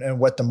for and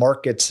what the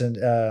market's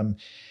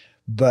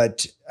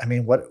but I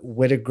mean,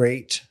 what a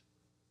great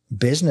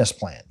business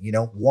plan,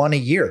 one a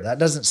year. That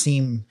doesn't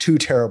seem too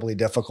terribly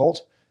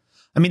difficult.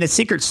 I mean, the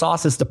secret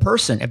sauce is the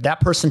person. If that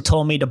person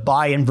told me to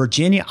buy in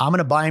Virginia, I'm going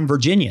to buy in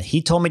Virginia.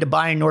 He told me to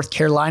buy in North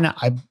Carolina.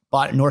 I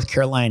bought in North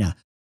Carolina.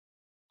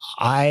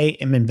 I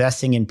am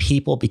investing in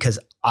people because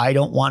I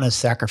don't want to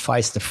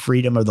sacrifice the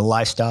freedom or the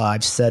lifestyle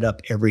I've set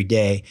up every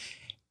day.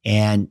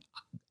 And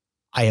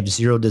I have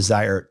zero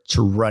desire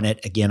to run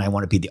it. Again, I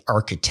want to be the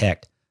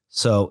architect.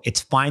 So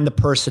it's find the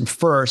person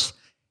first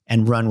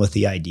and run with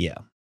the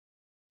idea.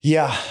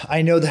 Yeah,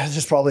 I know that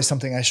is probably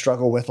something I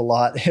struggle with a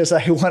lot. Is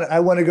I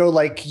want to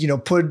go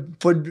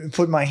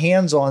put my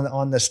hands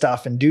on the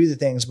stuff and do the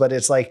things, but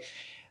it's like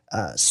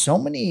so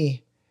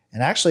many.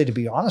 And actually, to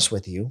be honest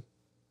with you,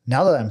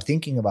 now that I'm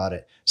thinking about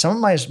it, some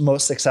of my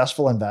most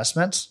successful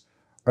investments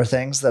are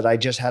things that I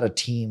just had a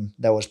team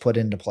that was put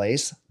into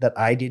place that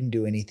I didn't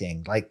do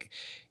anything. Like,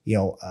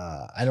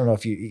 I don't know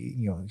if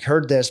you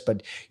heard this,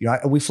 but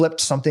we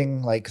flipped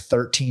something like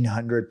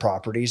 1,300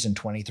 properties in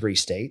 23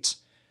 states.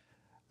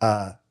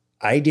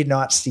 I did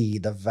not see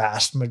the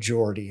vast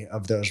majority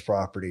of those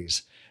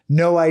properties.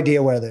 No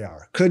idea where they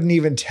are. Couldn't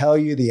even tell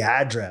you the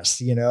address,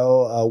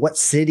 what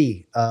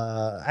city.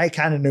 I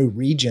kind of knew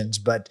regions,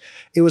 but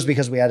it was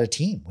because we had a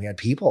team. We had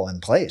people in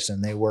place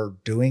and they were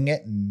doing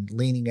it and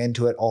leaning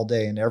into it all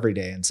day and every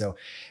day. And so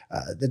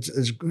that's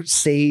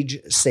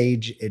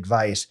sage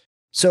advice.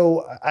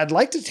 So I'd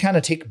like to kind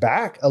of take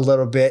back a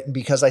little bit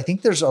because I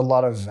think there's a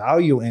lot of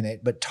value in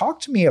it, but talk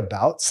to me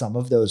about some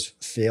of those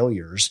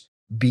failures.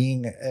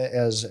 Being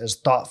as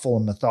thoughtful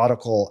and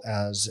methodical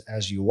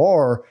as you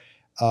are,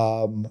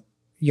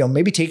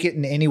 maybe take it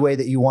in any way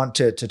that you want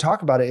to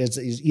talk about it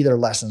is either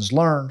lessons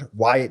learned,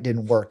 why it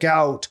didn't work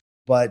out,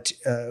 but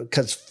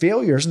because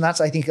failures, and that's,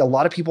 I think a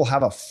lot of people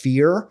have a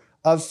fear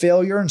of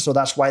failure. And so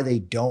that's why they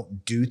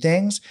don't do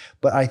things.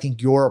 But I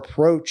think your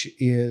approach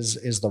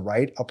is the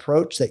right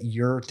approach, that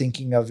you're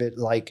thinking of it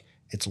like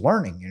it's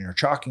learning and you're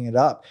chalking it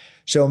up.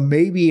 So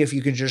maybe if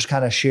you could just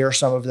kind of share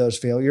some of those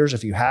failures,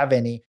 if you have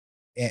any,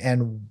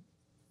 and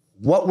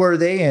what were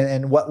they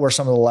and what were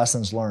some of the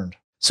lessons learned?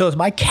 So as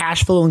my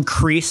cash flow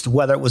increased,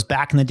 whether it was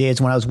back in the days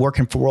when I was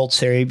working for World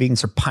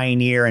Savings or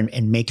Pioneer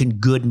and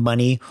making good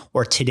money,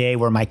 or today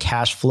where my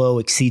cash flow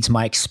exceeds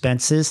my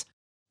expenses,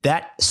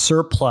 that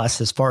surplus,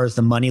 as far as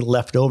the money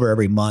left over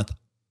every month,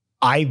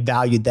 I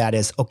valued that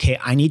as, okay,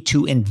 I need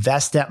to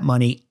invest that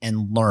money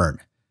and learn.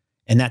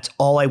 And that's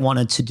all I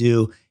wanted to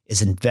do,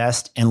 is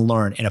invest and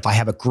learn. And if I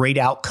have a great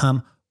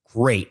outcome,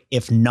 great.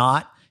 If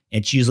not,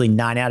 it's usually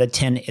 9 out of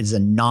 10 is a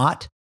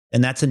not.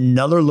 And that's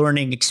another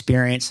learning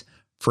experience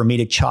for me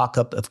to chalk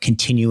up of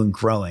continuing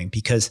growing.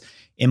 Because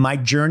in my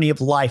journey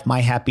of life,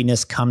 my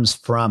happiness comes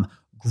from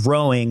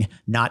growing,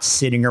 not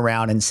sitting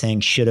around and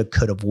saying shoulda,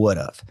 coulda,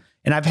 woulda.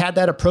 And I've had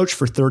that approach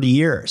for 30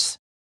 years.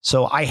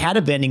 So I had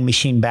a vending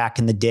machine back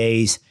in the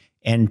days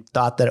and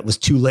thought that it was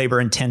too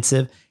labor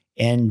intensive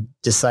and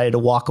decided to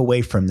walk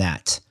away from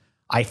that.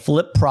 I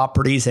flipped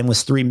properties and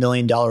was $3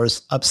 million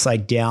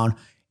upside down.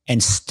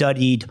 and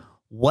studied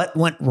what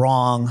went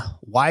wrong,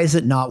 why is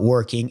it not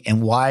working,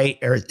 and why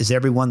is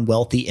everyone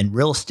wealthy in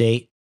real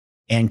estate?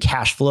 And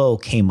cash flow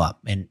came up.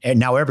 And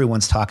now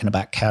everyone's talking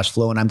about cash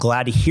flow. And I'm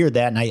glad to hear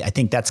that. And I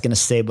think that's going to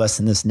save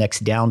us in this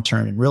next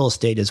downturn in real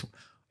estate is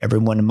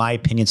everyone, in my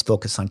opinion, is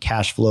focused on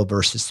cash flow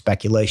versus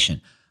speculation.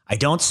 I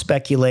don't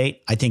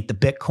speculate. I think the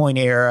Bitcoin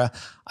era,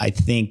 I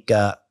think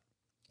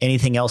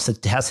anything else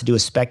that has to do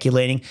with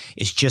speculating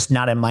is just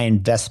not in my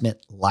investment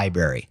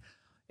library.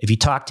 If you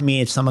talk to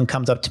me, if someone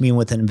comes up to me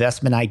with an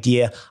investment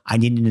idea, I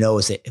need to know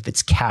if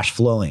it's cash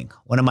flowing.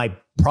 One of my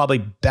probably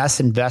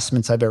best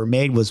investments I've ever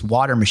made was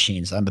water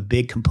machines. I'm a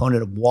big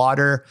component of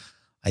water.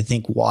 I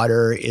think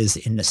water is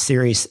in a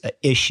serious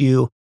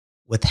issue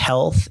with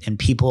health, and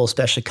people,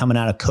 especially coming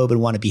out of COVID,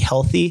 want to be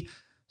healthy.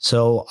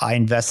 So I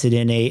invested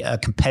in a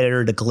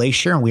competitor to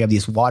Glacier, and we have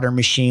these water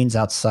machines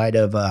outside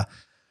of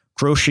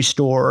grocery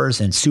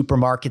stores and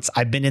supermarkets.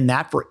 I've been in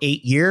that for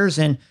 8 years,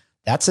 and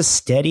that's a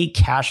steady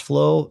cash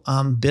flow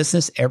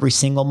business every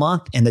single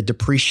month. And the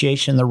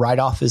depreciation, the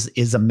write-off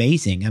is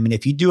amazing. I mean,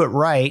 if you do it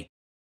right,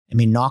 I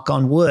mean, knock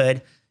on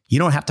wood, you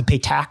don't have to pay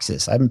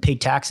taxes. I haven't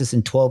paid taxes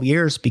in 12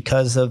 years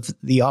because of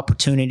the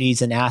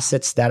opportunities and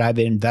assets that I've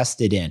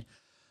invested in.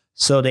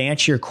 So to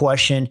answer your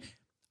question,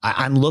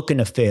 I'm looking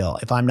to fail.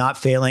 If I'm not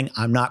failing,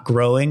 I'm not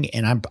growing.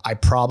 And I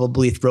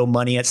probably throw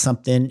money at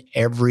something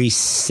every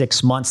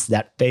 6 months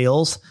that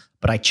fails,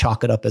 but I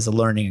chalk it up as a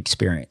learning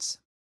experience.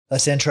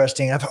 That's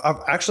interesting. I've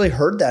actually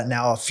heard that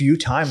now a few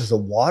times, the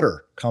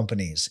water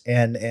companies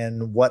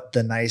and what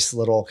the nice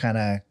little kind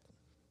of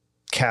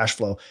cash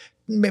flow.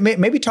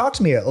 Maybe talk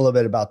to me a little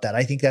bit about that.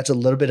 I think that's a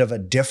little bit of a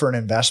different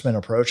investment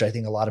approach. I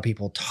think a lot of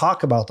people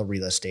talk about the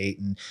real estate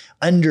and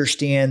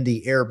understand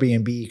the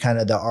Airbnb, kind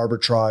of the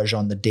arbitrage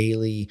on the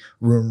daily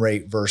room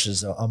rate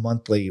versus a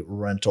monthly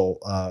rental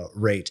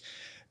rate.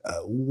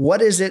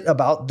 What is it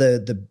about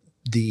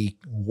the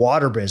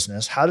water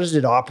business? How does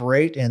it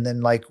operate? And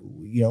then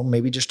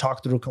maybe just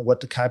talk through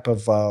what the type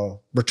of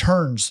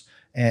returns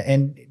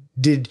and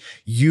did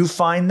you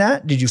find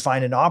that? Did you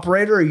find an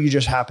operator, or you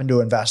just happened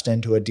to invest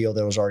into a deal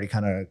that was already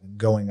kind of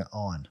going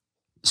on?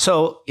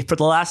 So for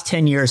the last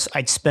 10 years,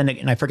 I'd spend,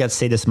 and I forgot to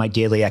say this, my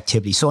daily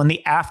activity. So in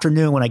the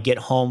afternoon, when I get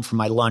home from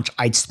my lunch,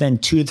 I'd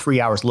spend 2 to 3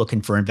 hours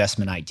looking for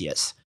investment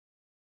ideas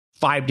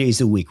 5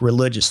 days a week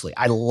religiously.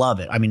 I love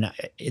it. I mean,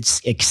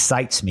 it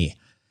excites me.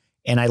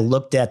 And I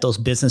looked at those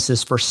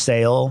businesses for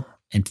sale,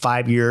 and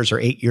 5 years or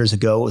 8 years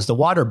ago, it was the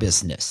water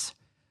business.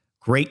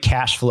 Great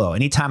cash flow.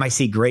 Anytime I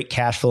see great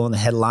cash flow in the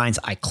headlines,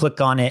 I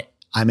click on it.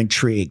 I'm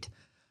intrigued.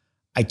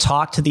 I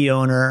talked to the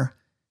owner,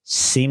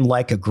 seemed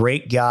like a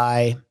great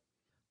guy,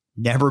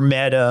 never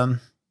met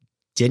him,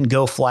 didn't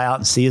go fly out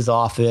and see his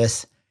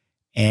office,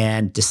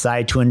 and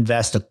decided to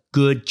invest a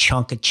good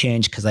chunk of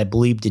change because I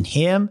believed in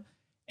him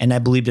and I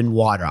believed in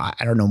water. I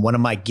don't know, one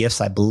of my gifts,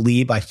 I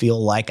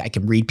feel like I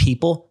can read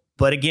people.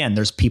 But again,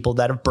 there's people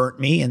that have burnt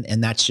me,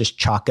 and that's just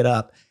chalk it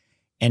up.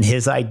 And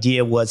his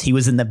idea was he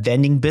was in the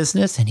vending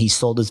business, and he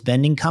sold his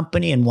vending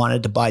company and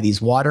wanted to buy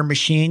these water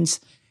machines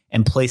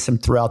and place them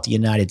throughout the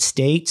United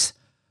States.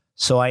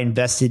 So I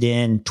invested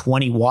in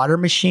 20 water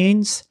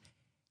machines,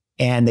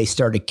 and they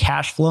started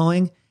cash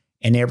flowing.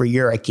 And every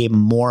year I gave them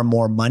more and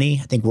more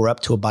money. I think we're up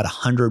to about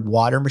 100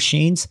 water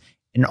machines.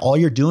 And all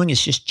you're doing is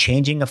just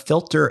changing a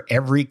filter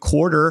every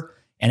quarter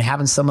and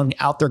having someone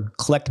out there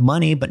collect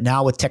money. But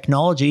now with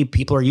technology,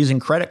 people are using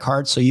credit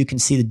cards so you can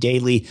see the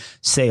daily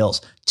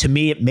sales. To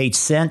me, it made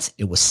sense.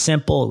 It was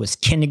simple. It was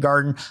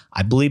kindergarten.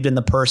 I believed in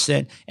the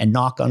person, and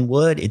knock on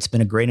wood, it's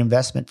been a great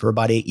investment for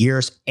about 8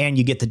 years. And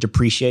you get the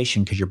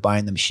depreciation because you're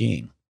buying the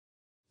machine.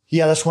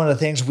 Yeah, that's one of the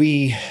things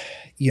we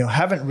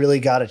haven't really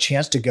got a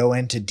chance to go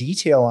into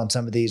detail on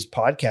some of these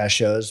podcast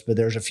shows, but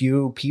there's a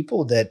few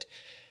people that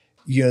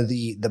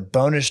the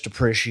bonus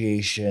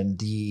depreciation,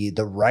 the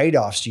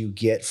write-offs you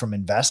get from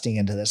investing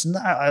into this. And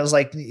I was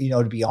like,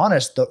 to be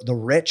honest, the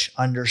rich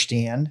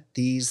understand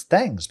these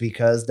things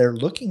because they're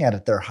looking at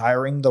it. They're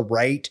hiring the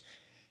right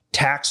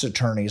tax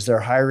attorneys. They're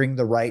hiring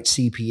the right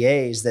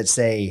CPAs that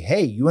say,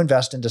 hey, you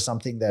invest into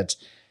something that's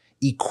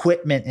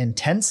equipment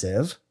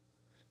intensive,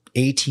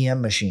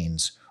 ATM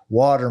machines,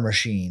 water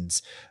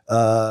machines,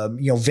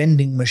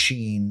 vending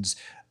machines,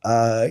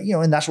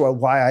 and that's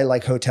why I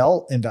like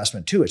hotel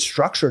investment too. It's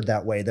structured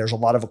that way. There's a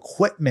lot of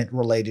equipment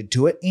related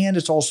to it. And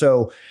it's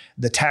also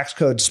the tax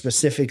code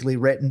specifically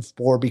written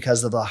for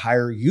because of the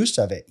higher use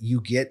of it.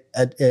 You get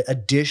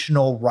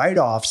additional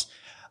write-offs,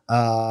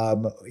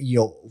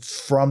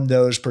 from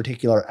those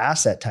particular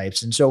asset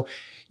types. And so,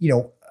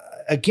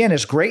 again,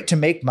 it's great to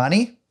make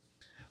money,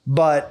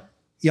 but,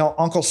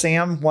 Uncle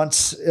Sam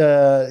wants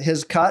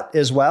his cut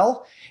as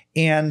well.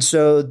 And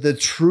so the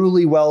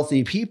truly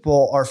wealthy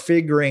people are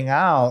figuring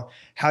out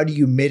how do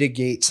you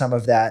mitigate some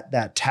of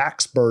that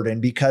tax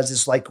burden, because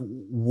it's like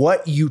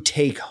what you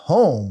take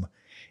home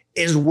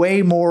is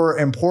way more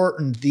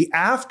important, the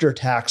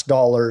after-tax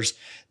dollars,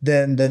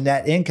 than the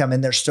net income.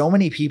 And there's so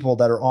many people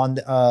that are on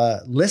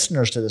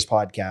listeners to this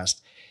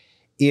podcast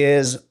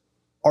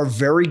are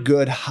very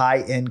good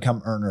high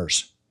income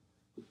earners,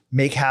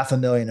 make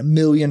 $500,000, $1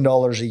 million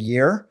a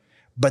year,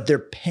 but they're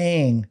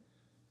paying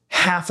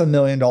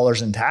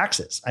 $500,000 in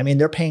taxes. I mean,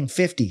 they're paying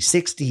 50,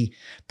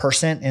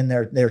 60% in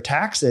their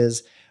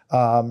taxes,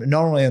 not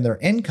only on their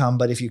income,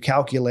 but if you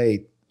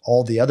calculate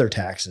all the other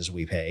taxes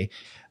we pay,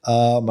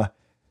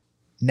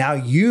 now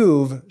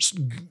you've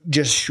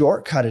just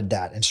shortcutted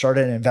that and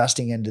started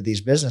investing into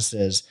these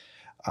businesses.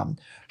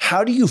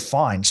 How do you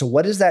find, so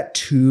what is that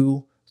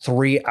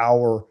 2-3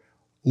 hour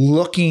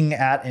looking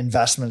at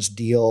investments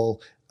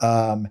deal?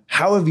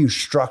 How have you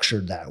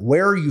structured that?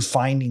 Where are you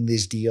finding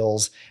these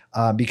deals?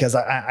 Because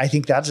I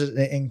think that's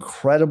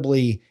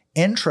incredibly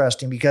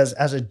interesting, because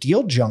as a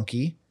deal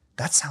junkie,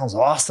 that sounds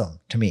awesome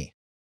to me.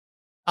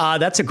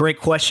 That's a great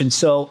question.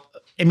 So,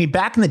 I mean,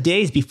 back in the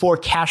days before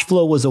cash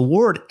flow was a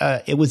word,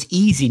 it was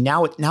easy.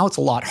 Now it's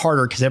a lot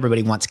harder because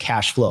everybody wants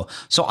cash flow.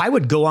 So I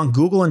would go on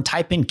Google and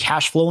type in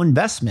cash flow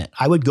investment.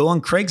 I would go on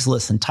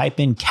Craigslist and type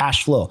in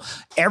cash flow.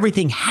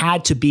 Everything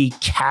had to be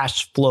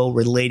cash flow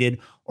related,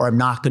 or I'm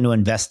not going to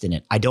invest in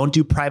it. I don't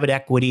do private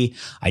equity.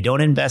 I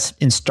don't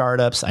invest in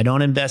startups. I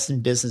don't invest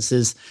in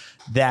businesses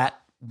that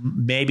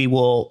maybe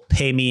will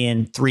pay me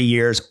in 3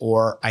 years,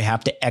 or I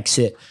have to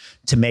exit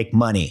to make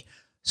money.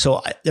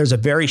 So there's a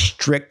very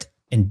strict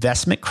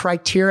investment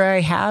criteria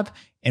I have.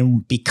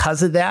 And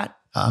because of that,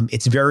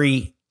 it's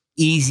very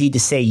easy to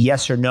say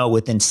yes or no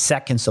within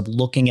seconds of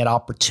looking at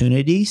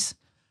opportunities.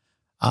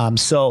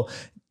 So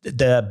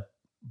the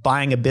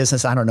buying a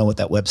business, I don't know what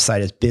that website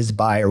is,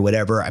 BizBuy or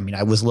whatever. I mean,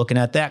 I was looking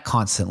at that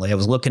constantly. I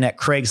was looking at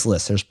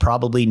Craigslist. There's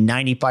probably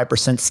 95%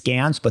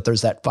 scams, but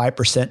there's that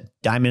 5%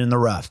 diamond in the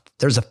rough.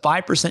 There's a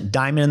 5%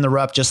 diamond in the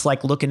rough, just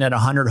like looking at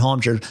 100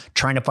 homes, you're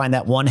trying to find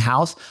that one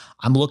house.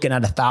 I'm looking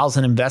at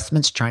 1,000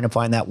 investments, trying to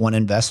find that one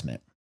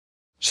investment.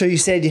 So you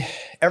said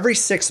every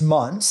 6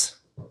 months,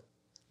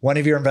 one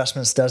of your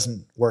investments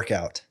doesn't work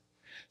out.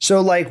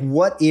 So like,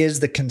 what is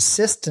the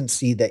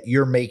consistency that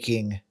you're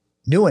making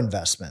new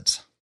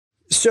investments?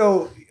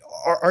 So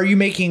are you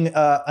making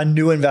a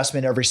new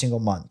investment every single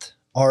month?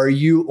 Are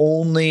you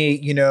only,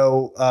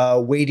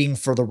 waiting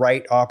for the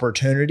right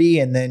opportunity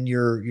and then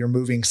you're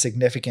moving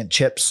significant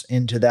chips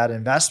into that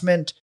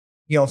investment?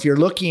 If you're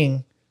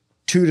looking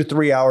 2 to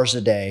 3 hours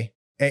a day,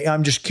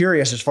 I'm just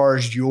curious as far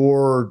as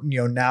your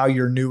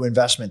new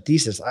investment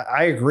thesis.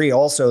 I agree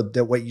also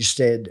that what you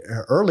said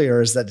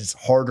earlier is that it's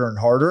harder and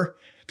harder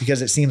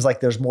because it seems like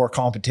there's more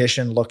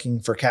competition looking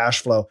for cash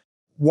flow.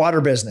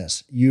 Water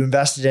business, you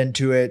invested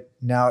into it.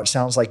 Now it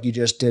sounds like you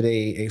just did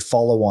a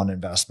follow-on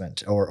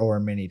investment or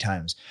many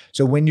times.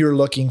 So when you're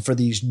looking for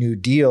these new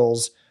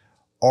deals,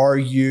 are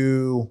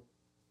you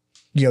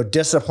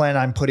disciplined?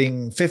 I'm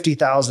putting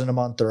 $50,000 a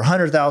month or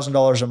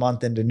 $100,000 a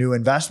month into new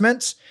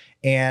investments,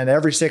 and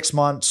every 6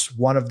 months,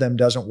 one of them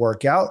doesn't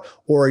work out?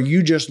 Or are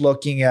you just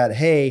looking at,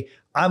 hey,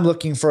 I'm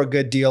looking for a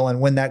good deal, and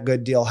when that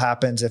good deal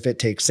happens, if it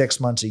takes 6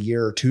 months, a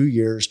year, or 2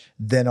 years,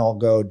 then I'll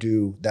go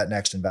do that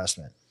next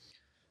investment?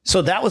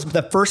 So that was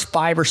the first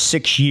 5 or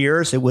 6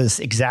 years. It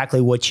was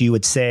exactly what you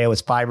would say. I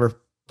was 5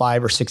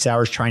 or 6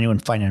 hours trying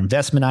to find an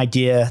investment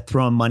idea,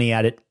 throwing money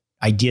at it,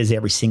 ideas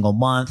every single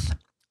month,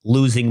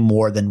 losing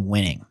more than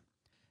winning.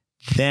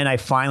 Then I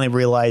finally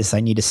realized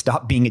I need to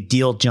stop being a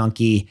deal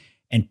junkie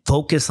and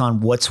focus on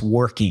what's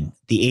working,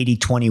 the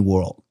 80-20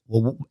 world.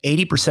 Well,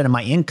 80% of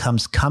my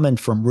income's coming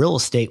from real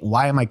estate.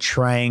 Why am I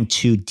trying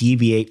to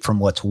deviate from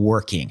what's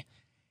working?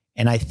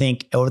 And I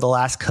think over the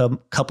last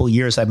couple of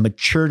years, I've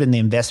matured in the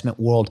investment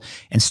world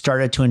and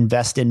started to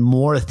invest in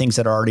more things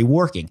that are already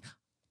working,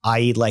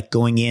 i.e. like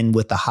going in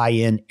with the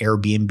high-end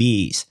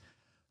Airbnbs,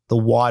 the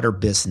water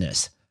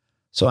business.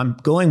 So I'm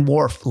going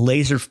more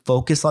laser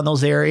focused on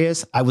those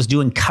areas. I was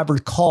doing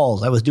covered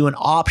calls. I was doing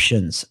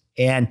options.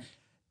 And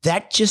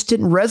that just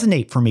didn't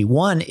resonate for me.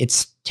 One,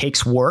 it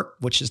takes work,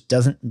 which just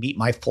doesn't meet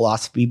my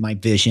philosophy, my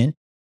vision.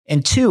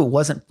 And two, it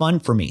wasn't fun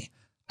for me.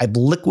 I've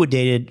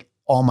liquidated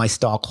all my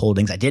stock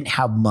holdings. I didn't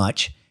have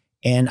much.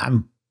 And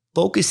I'm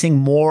focusing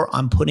more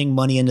on putting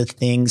money into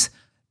things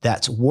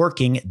that's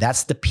working.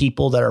 That's the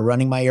people that are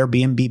running my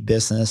Airbnb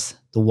business,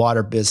 the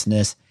water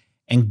business,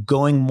 and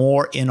going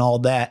more in all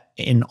that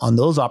on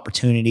those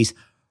opportunities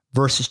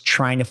versus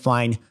trying to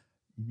find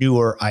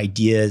newer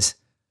ideas,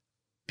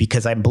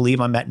 because I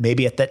believe I'm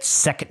maybe at that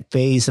second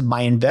phase of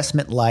my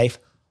investment life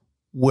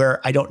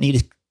where I don't need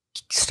to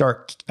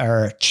start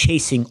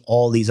chasing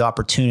all these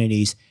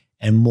opportunities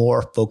and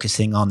more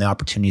focusing on the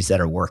opportunities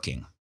that are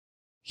working.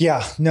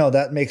 Yeah, no,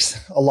 that makes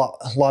a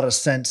lot of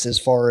sense as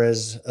far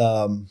as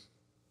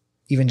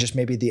even just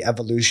maybe the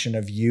evolution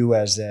of you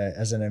as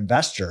an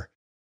investor.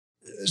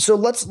 So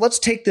let's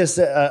take this.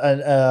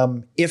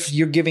 If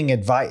you're giving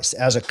advice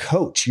as a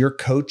coach, you're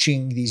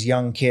coaching these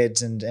young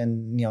kids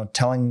and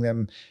telling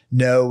them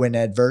no in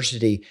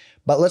adversity.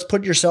 But let's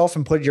put yourself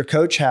and put your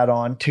coach hat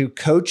on to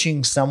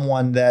coaching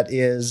someone that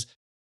is,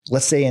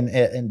 let's say,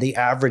 in the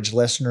average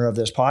listener of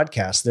this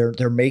podcast,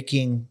 they're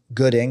making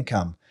good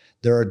income.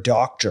 They're a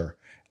doctor.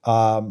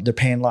 They're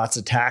paying lots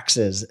of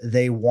taxes.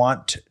 They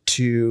want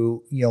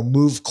to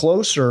move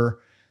closer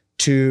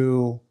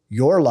to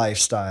your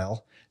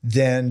lifestyle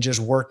than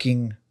just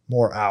working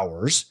more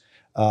hours.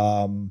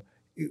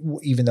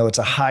 even though it's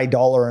a high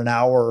dollar an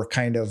hour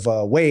kind of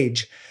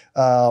wage.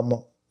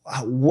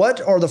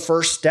 What are the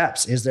first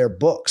steps? Is there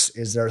books?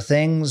 Is there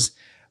things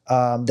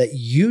that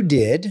you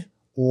did?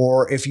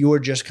 Or if you were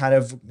just kind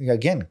of,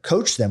 again,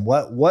 coach them,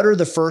 what are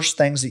the first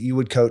things that you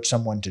would coach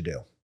someone to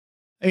do?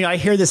 I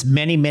hear this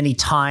many, many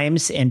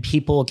times, and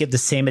people give the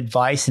same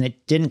advice, and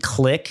it didn't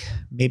click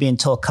maybe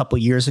until a couple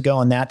of years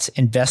ago. And that's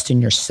invest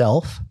in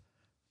yourself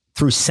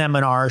through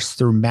seminars,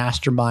 through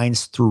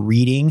masterminds, through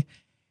reading,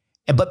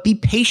 but be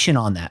patient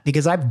on that,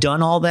 because I've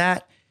done all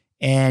that.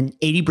 And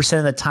 80%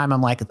 of the time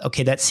I'm like,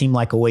 okay, that seemed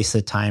like a waste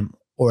of time,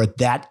 or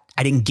that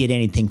I didn't get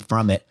anything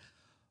from it.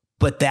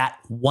 But that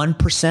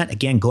 1%,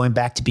 again, going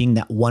back to being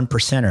that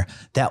 1%er,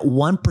 that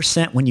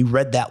 1%, when you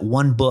read that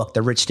one book,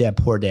 The Rich Dad,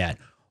 Poor Dad,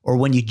 or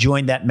when you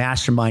joined that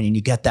mastermind and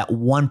you got that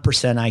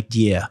 1%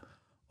 idea,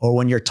 or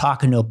when you're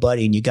talking to a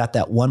buddy and you got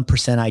that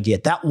 1%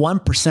 idea, that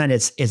 1%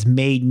 has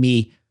made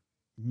me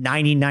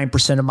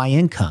 99% of my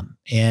income.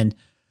 And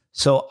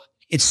so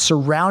it's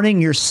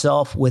surrounding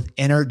yourself with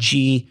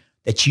energy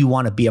that you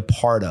want to be a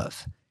part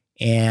of.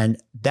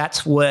 And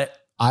that's what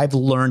I've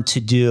learned to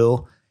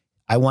do.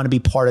 I want to be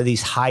part of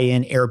these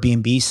high-end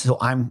Airbnbs. So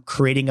I'm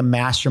creating a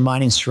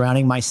mastermind and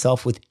surrounding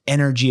myself with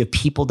energy of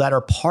people that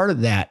are part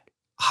of that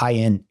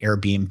high-end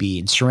Airbnb,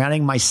 and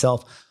surrounding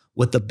myself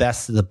with the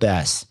best of the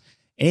best.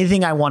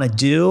 Anything I want to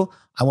do,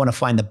 I want to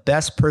find the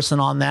best person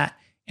on that.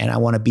 And I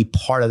want to be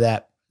part of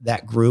that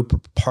group,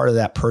 or part of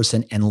that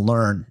person, and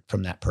learn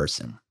from that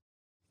person.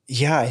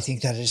 Yeah, I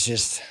think that is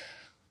just,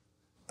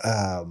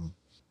 I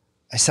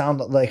sound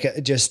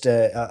like just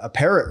a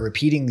parrot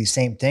repeating these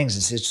same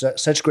things. It's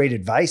such great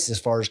advice as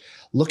far as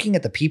looking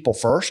at the people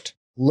first,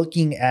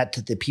 looking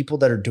at the people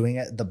that are doing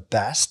it the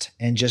best,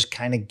 and just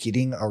kind of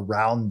getting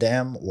around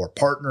them or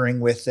partnering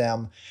with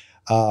them.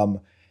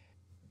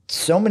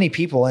 So many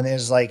people, and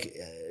it's like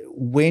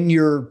when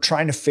you're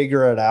trying to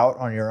figure it out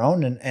on your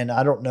own, and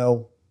I don't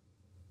know,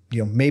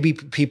 maybe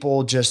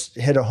people just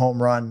hit a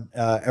home run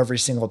every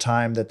single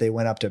time that they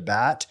went up to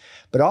bat,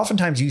 but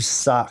oftentimes you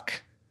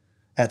suck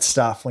at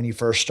stuff when you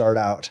first start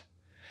out.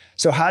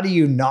 So how do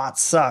you not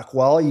suck?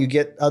 Well, you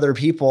get other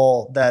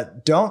people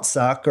that don't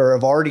suck or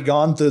have already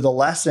gone through the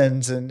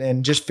lessons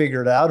and just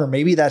figured it out. Or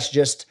maybe that's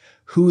just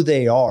who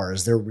they are,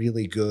 is they're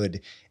really good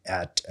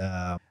at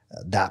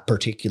that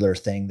particular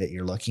thing that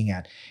you're looking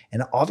at.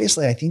 And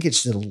obviously, I think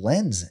it's the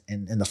lens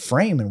and the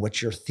frame in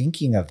which you're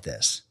thinking of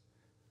this.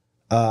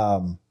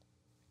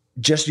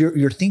 Just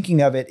your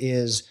thinking of it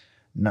is,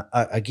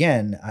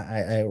 again,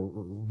 I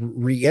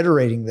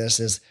reiterating this,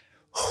 is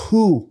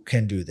who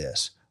can do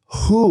this?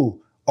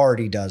 Who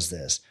already does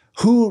this?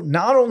 Who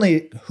not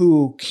only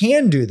who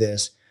can do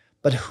this,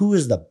 but who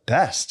is the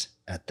best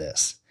at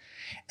this?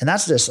 And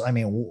that's just,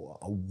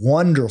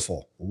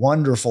 wonderful,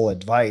 wonderful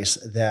advice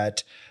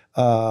that,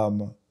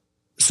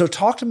 so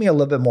talk to me a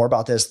little bit more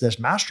about this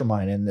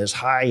mastermind and this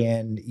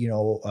high-end,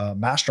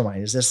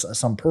 mastermind. Is this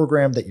some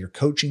program that you're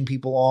coaching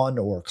people on,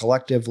 or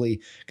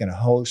collectively going to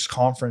host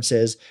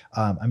conferences?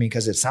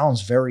 Because it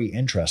sounds very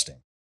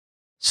interesting.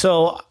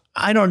 So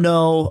I don't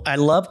know. I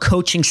love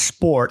coaching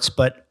sports,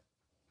 but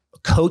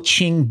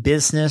coaching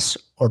business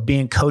or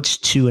being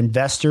coached to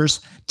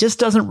investors just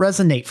doesn't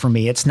resonate for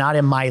me. It's not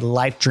in my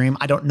life dream.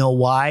 I don't know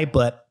why,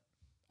 but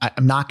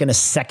I'm not going to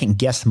second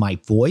guess my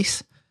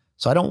voice.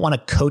 So I don't want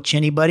to coach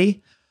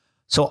anybody.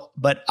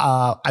 But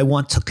I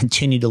want to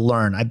continue to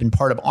learn. I've been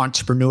part of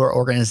entrepreneur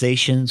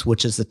organizations,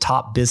 which is the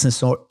top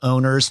business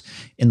owners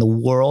in the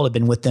world. I've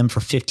been with them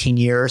for 15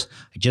 years.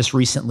 I just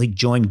recently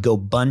joined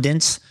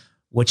GoBundance,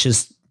 which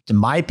is, in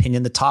my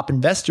opinion, the top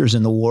investors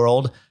in the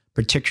world,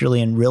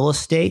 particularly in real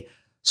estate.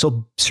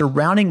 So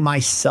surrounding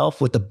myself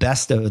with the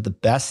best of the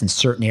best in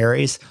certain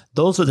areas,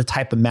 those are the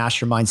type of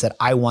masterminds that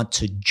I want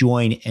to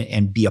join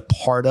and be a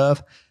part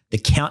of.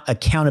 The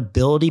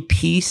accountability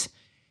piece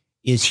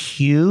is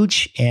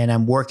huge, and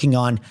I'm working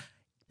on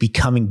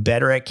becoming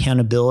better at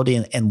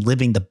accountability and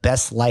living the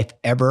best life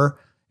ever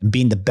and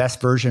being the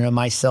best version of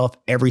myself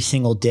every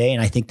single day.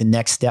 And I think the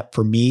next step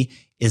for me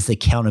is the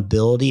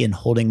accountability and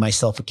holding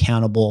myself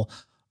accountable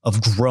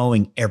of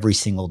growing every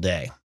single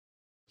day.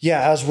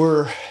 Yeah, as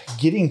we're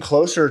getting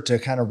closer to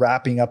kind of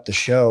wrapping up the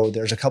show,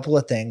 there's a couple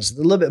of things,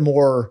 a little bit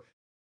more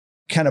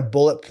kind of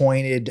bullet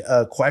pointed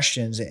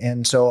questions.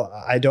 And so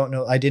I don't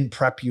know, I didn't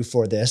prep you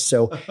for this.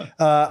 So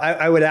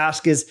I would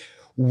ask is,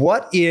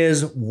 what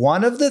is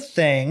one of the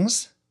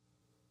things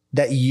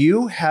that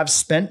you have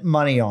spent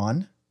money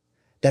on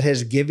that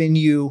has given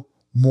you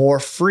more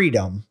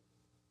freedom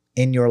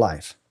in your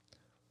life?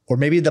 Or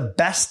maybe the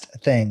best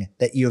thing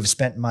that you have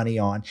spent money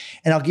on.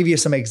 And I'll give you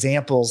some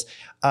examples.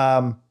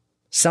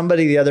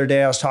 Somebody the other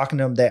day, I was talking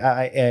to them,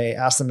 I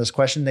asked them this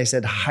question. They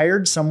said,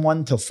 hired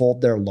someone to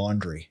fold their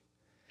laundry.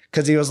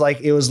 Because it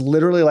was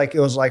literally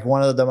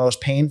one of the most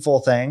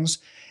painful things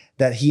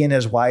that he and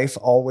his wife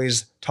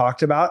always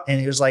talked about. And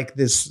he was like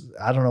this,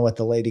 I don't know what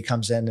the lady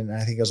comes in, and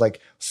I think it was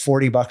like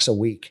 $40 a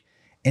week.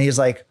 And he's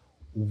like,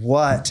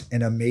 what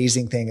an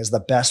amazing thing, is the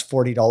best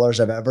 $40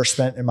 I've ever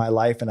spent in my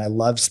life. And I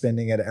love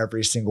spending it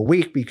every single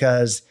week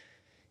because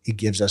it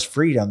gives us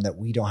freedom that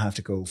we don't have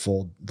to go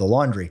fold the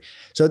laundry.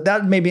 So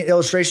that may be an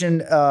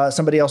illustration.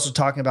 Somebody else was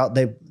talking about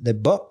the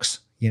books.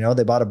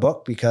 They bought a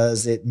book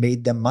because it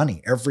made them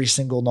money. Every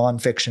single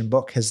nonfiction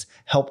book has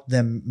helped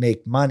them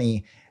make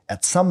money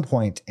at some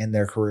point in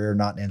their career,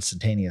 not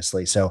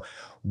instantaneously. So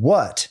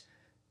what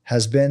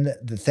has been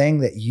the thing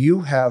that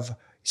you have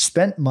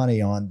spent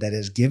money on that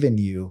has given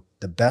you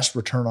the best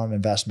return on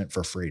investment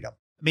for freedom?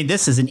 I mean,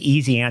 this is an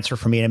easy answer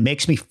for me, and it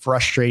makes me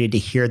frustrated to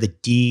hear the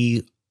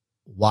DIY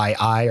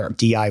or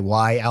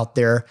DIY out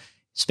there,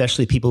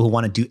 especially people who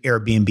want to do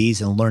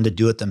Airbnbs and learn to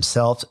do it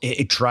themselves.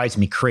 It drives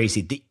me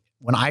crazy.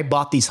 When I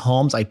bought these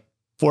homes, I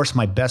forced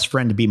my best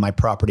friend to be my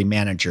property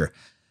manager.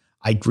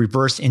 I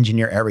reverse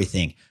engineer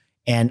everything.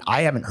 And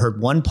I haven't heard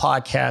one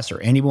podcast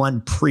or anyone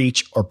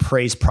preach or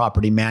praise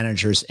property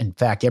managers. In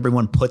fact,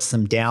 everyone puts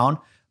them down.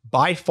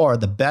 By far,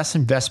 the best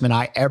investment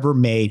I ever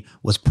made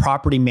was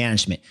property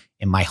management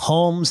in my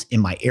homes, in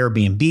my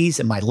Airbnbs,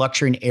 in my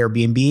luxury and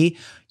Airbnb.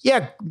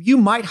 Yeah, you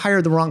might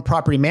hire the wrong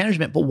property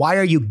management, but why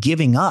are you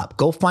giving up?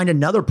 Go find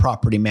another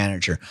property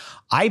manager.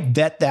 I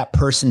vet that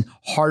person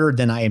harder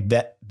than I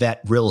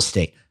vet real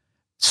estate.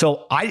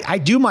 So I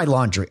do my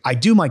laundry. I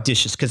do my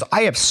dishes because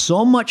I have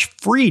so much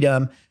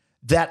freedom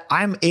that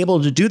I'm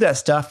able to do that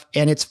stuff.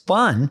 And it's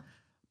fun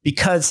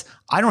because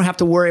I don't have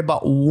to worry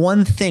about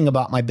one thing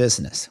about my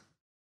business.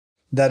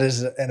 That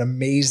is an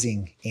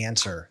amazing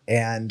answer.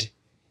 And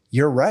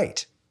you're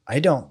right. I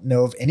don't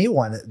know of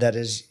anyone that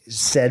has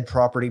said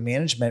property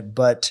management,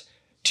 but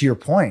to your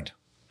point,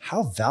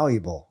 how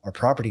valuable are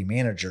property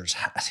managers?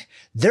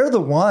 They're the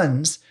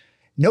ones.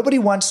 Nobody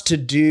wants to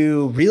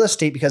do real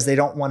estate because they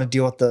don't want to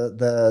deal with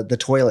the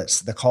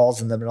toilets, the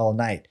calls in the middle of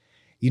the night.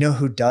 You know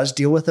who does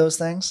deal with those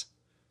things?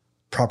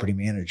 Property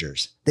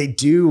managers. They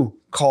do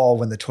call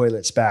when the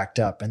toilet's backed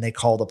up, and they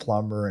call the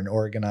plumber and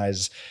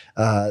organize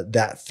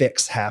that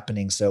fix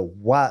happening. So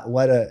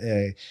what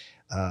a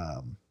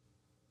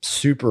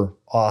super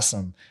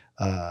awesome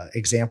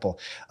example.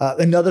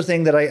 Another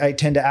thing that I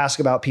tend to ask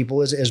about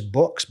people is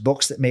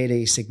books that made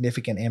a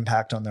significant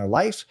impact on their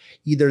life,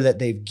 either that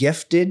they've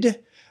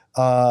gifted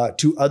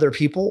to other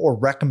people or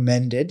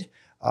recommended,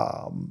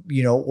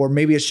 or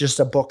maybe it's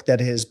just a book that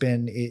has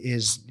been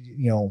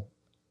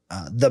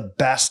the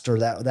best, or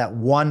that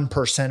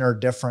 1%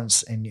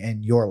 difference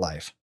in your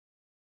life.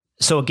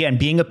 So again,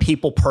 being a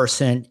people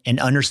person and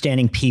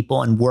understanding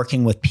people and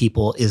working with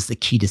people is the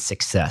key to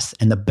success.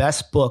 And the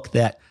best book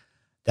that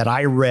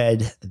I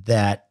read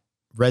that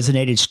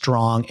resonated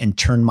strong and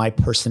turned my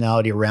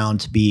personality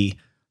around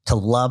to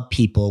love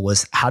people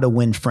was How to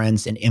Win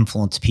Friends and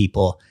Influence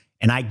People.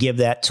 And I give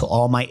that to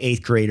all my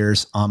 8th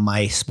graders on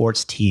my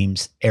sports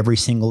teams every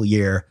single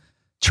year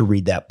to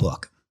read that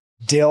book.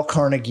 Dale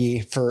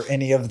Carnegie, for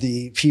any of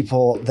the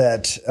people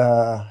that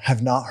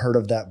have not heard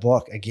of that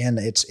book, again,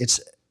 it's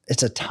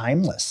a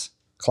timeless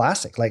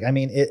classic.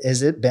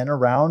 Has it been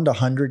around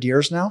 100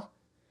 years now?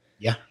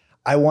 Yeah.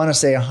 I want to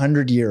say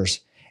 100 years.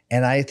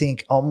 And I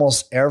think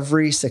almost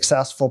every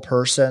successful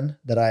person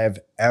that I have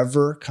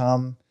ever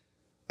come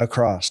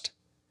across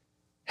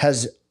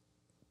has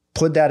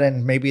put that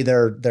in maybe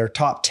their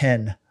top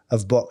 10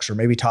 of books, or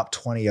maybe top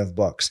 20 of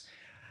books.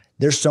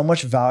 There's so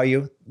much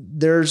value.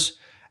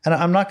 And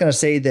I'm not going to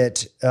say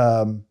that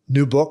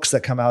new books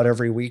that come out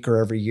every week or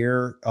every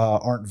year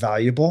aren't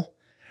valuable,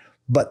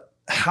 but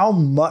how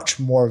much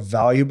more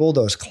valuable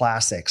those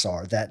classics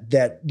are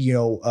that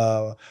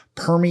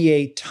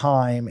permeate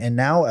time and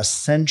now a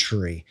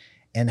century,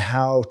 and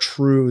how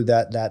true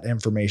that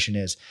information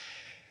is.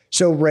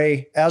 So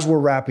Ray, as we're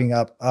wrapping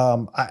up,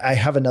 I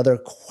have another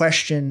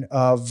question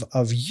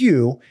of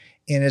you,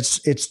 and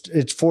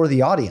it's for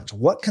the audience.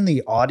 What can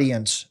the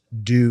audience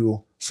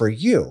do for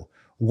you?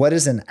 What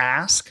is an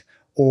ask,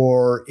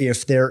 or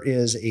if there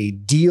is a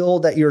deal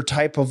that you're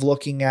type of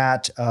looking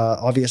at,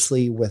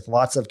 obviously with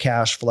lots of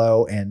cash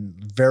flow and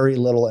very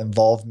little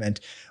involvement,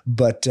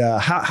 but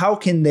how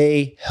can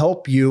they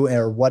help you,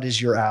 or what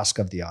is your ask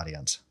of the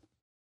audience?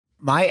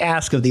 My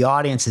ask of the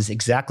audience is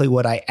exactly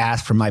what I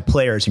ask for my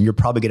players, and you're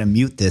probably going to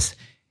mute this,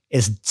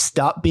 is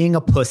stop being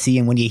a pussy.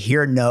 And when you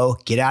hear no,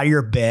 get out of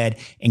your bed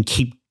and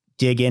keep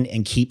digging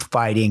and keep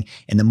fighting.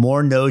 And the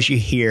more no's you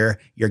hear,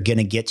 you're going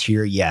to get to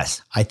your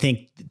yes. I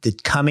think the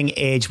coming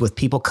age with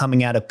people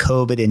coming out of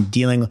COVID and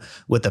dealing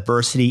with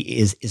adversity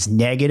is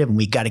negative. And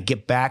we got to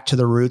get back to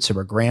the roots of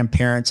our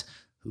grandparents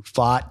who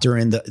fought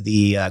during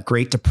the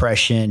Great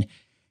Depression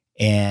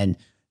and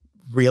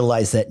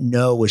realize that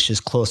no was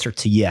just closer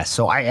to yes.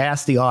 So I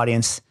ask the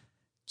audience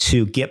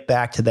to get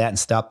back to that and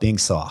stop being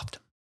soft.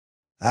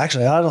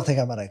 Actually, I don't think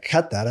I'm going to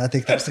cut that. I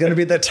think that's going to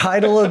be the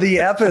title of the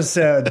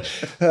episode.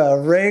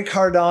 Ray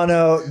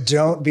Cordano,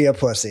 don't be a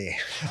pussy.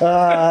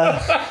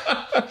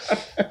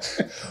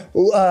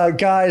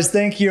 Guys,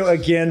 thank you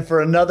again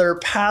for another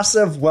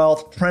Passive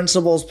Wealth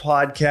Principles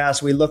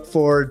podcast. We look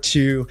forward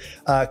to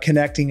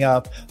connecting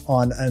up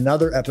on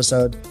another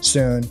episode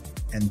soon.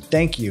 And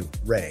thank you,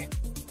 Ray.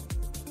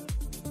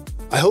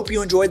 I hope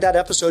you enjoyed that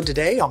episode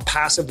today on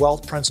Passive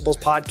Wealth Principles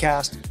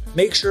podcast.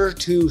 Make sure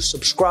to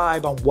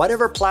subscribe on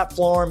whatever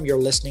platform you're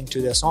listening to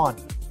this on.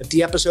 If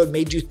the episode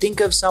made you think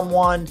of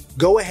someone,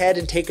 go ahead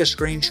and take a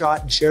screenshot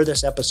and share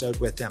this episode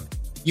with them.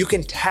 You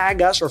can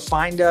tag us or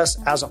find us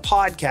as a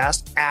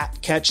podcast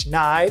at Catch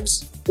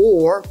Knives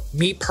or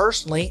me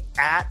personally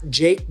at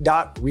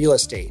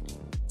jake.realestate.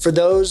 For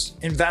those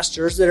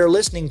investors that are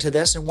listening to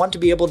this and want to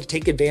be able to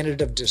take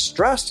advantage of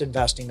distressed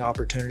investing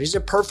opportunities, a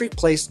perfect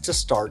place to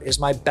start is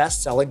my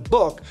best-selling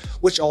book,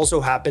 which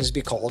also happens to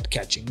be called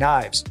Catching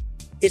Knives.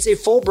 It's a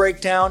full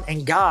breakdown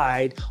and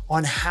guide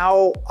on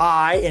how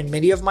I and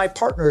many of my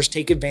partners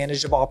take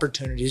advantage of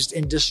opportunities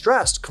in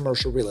distressed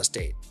commercial real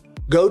estate.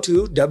 Go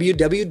to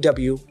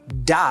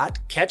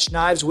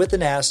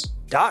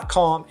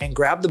www.catchkniveswithans.com and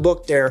grab the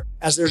book there,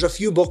 as there's a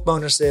few book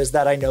bonuses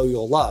that I know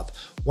you'll love.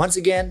 Once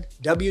again,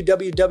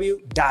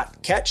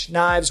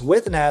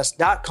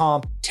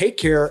 www.catchkniveswithans.com. Take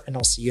care, and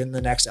I'll see you in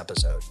the next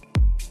episode.